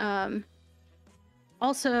 And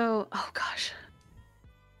also, oh gosh,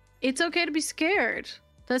 it's okay to be scared.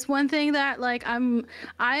 That's one thing that I'm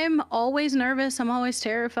always nervous. I'm always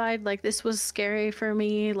terrified. This was scary for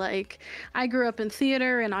me. I grew up in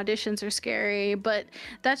theater and auditions are scary, but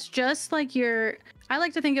that's just I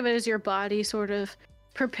like to think of it as your body sort of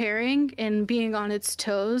preparing and being on its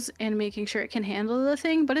toes and making sure it can handle the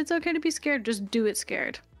thing. But it's okay to be scared. Just do it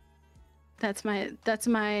scared. That's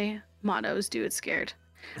my motto, is do it scared.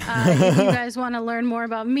 If you guys want to learn more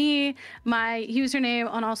about me, my username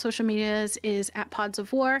on all social medias is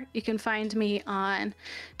 @PodsOfWar. You can find me on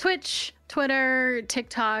Twitch, Twitter,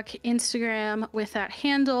 TikTok, Instagram with that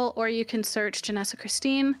handle, or you can search Janessa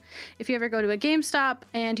Christine. If you ever go to a GameStop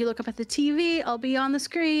and you look up at the TV, I'll be on the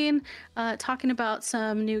screen talking about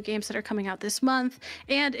some new games that are coming out this month.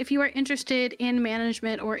 And if you are interested in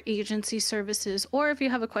management or agency services, or if you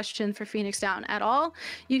have a question for Fenix Down at all,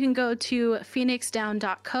 you can go to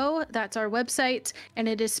phoenixdown.co. That's our website, and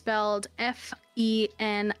it is spelled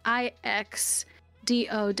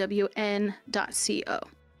FENIXDOWN.co.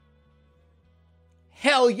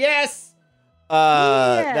 Hell yes!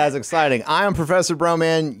 That's exciting. I am Professor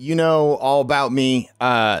Broman. You know all about me.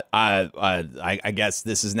 I guess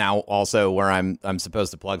this is now also where I'm supposed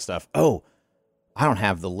to plug stuff. Oh, I don't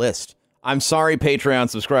have the list. I'm sorry, Patreon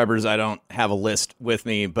subscribers. I don't have a list with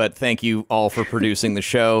me, but thank you all for producing the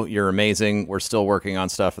show. You're amazing. We're still working on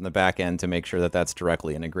stuff in the back end to make sure that that's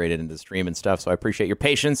directly integrated into the stream and stuff. So I appreciate your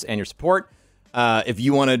patience and your support. If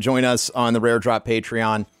you want to join us on the Rare Drop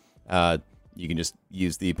Patreon, you can just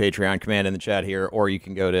use the Patreon command in the chat here, or you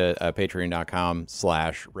can go to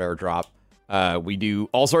patreon.com/raredrop. We do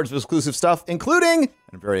all sorts of exclusive stuff, including, and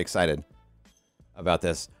I'm very excited about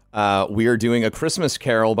this, we are doing A Christmas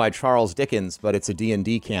Carol by Charles Dickens, but it's a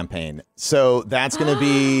D&D campaign. So that's going to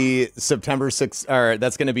be December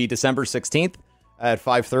 16th at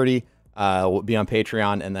 5:30. We'll be on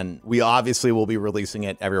Patreon, and then we obviously will be releasing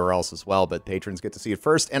it everywhere else as well, but patrons get to see it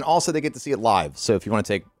first, and also they get to see it live. So if you want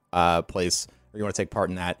to take place, or you want to take part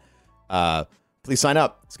in that, please sign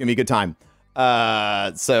up. It's gonna be a good time.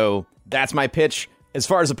 So that's my pitch. As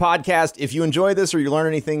far as the podcast, if you enjoy this or you learn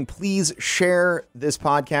anything, please share this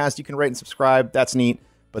podcast. You can rate and subscribe. That's neat.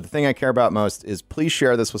 But the thing I care about most is please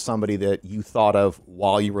share this with somebody that you thought of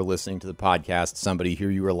while you were listening to the podcast. Somebody who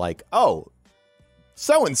you were like, oh,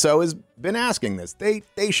 so-and-so has been asking this.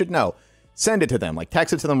 They should know. Send it to them.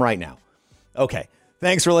 Text it to them right now. Okay.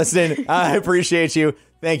 Thanks for listening. I appreciate you.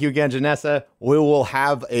 Thank you again, Janessa. We will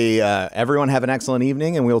have everyone have an excellent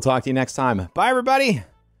evening, and we will talk to you next time. Bye, everybody.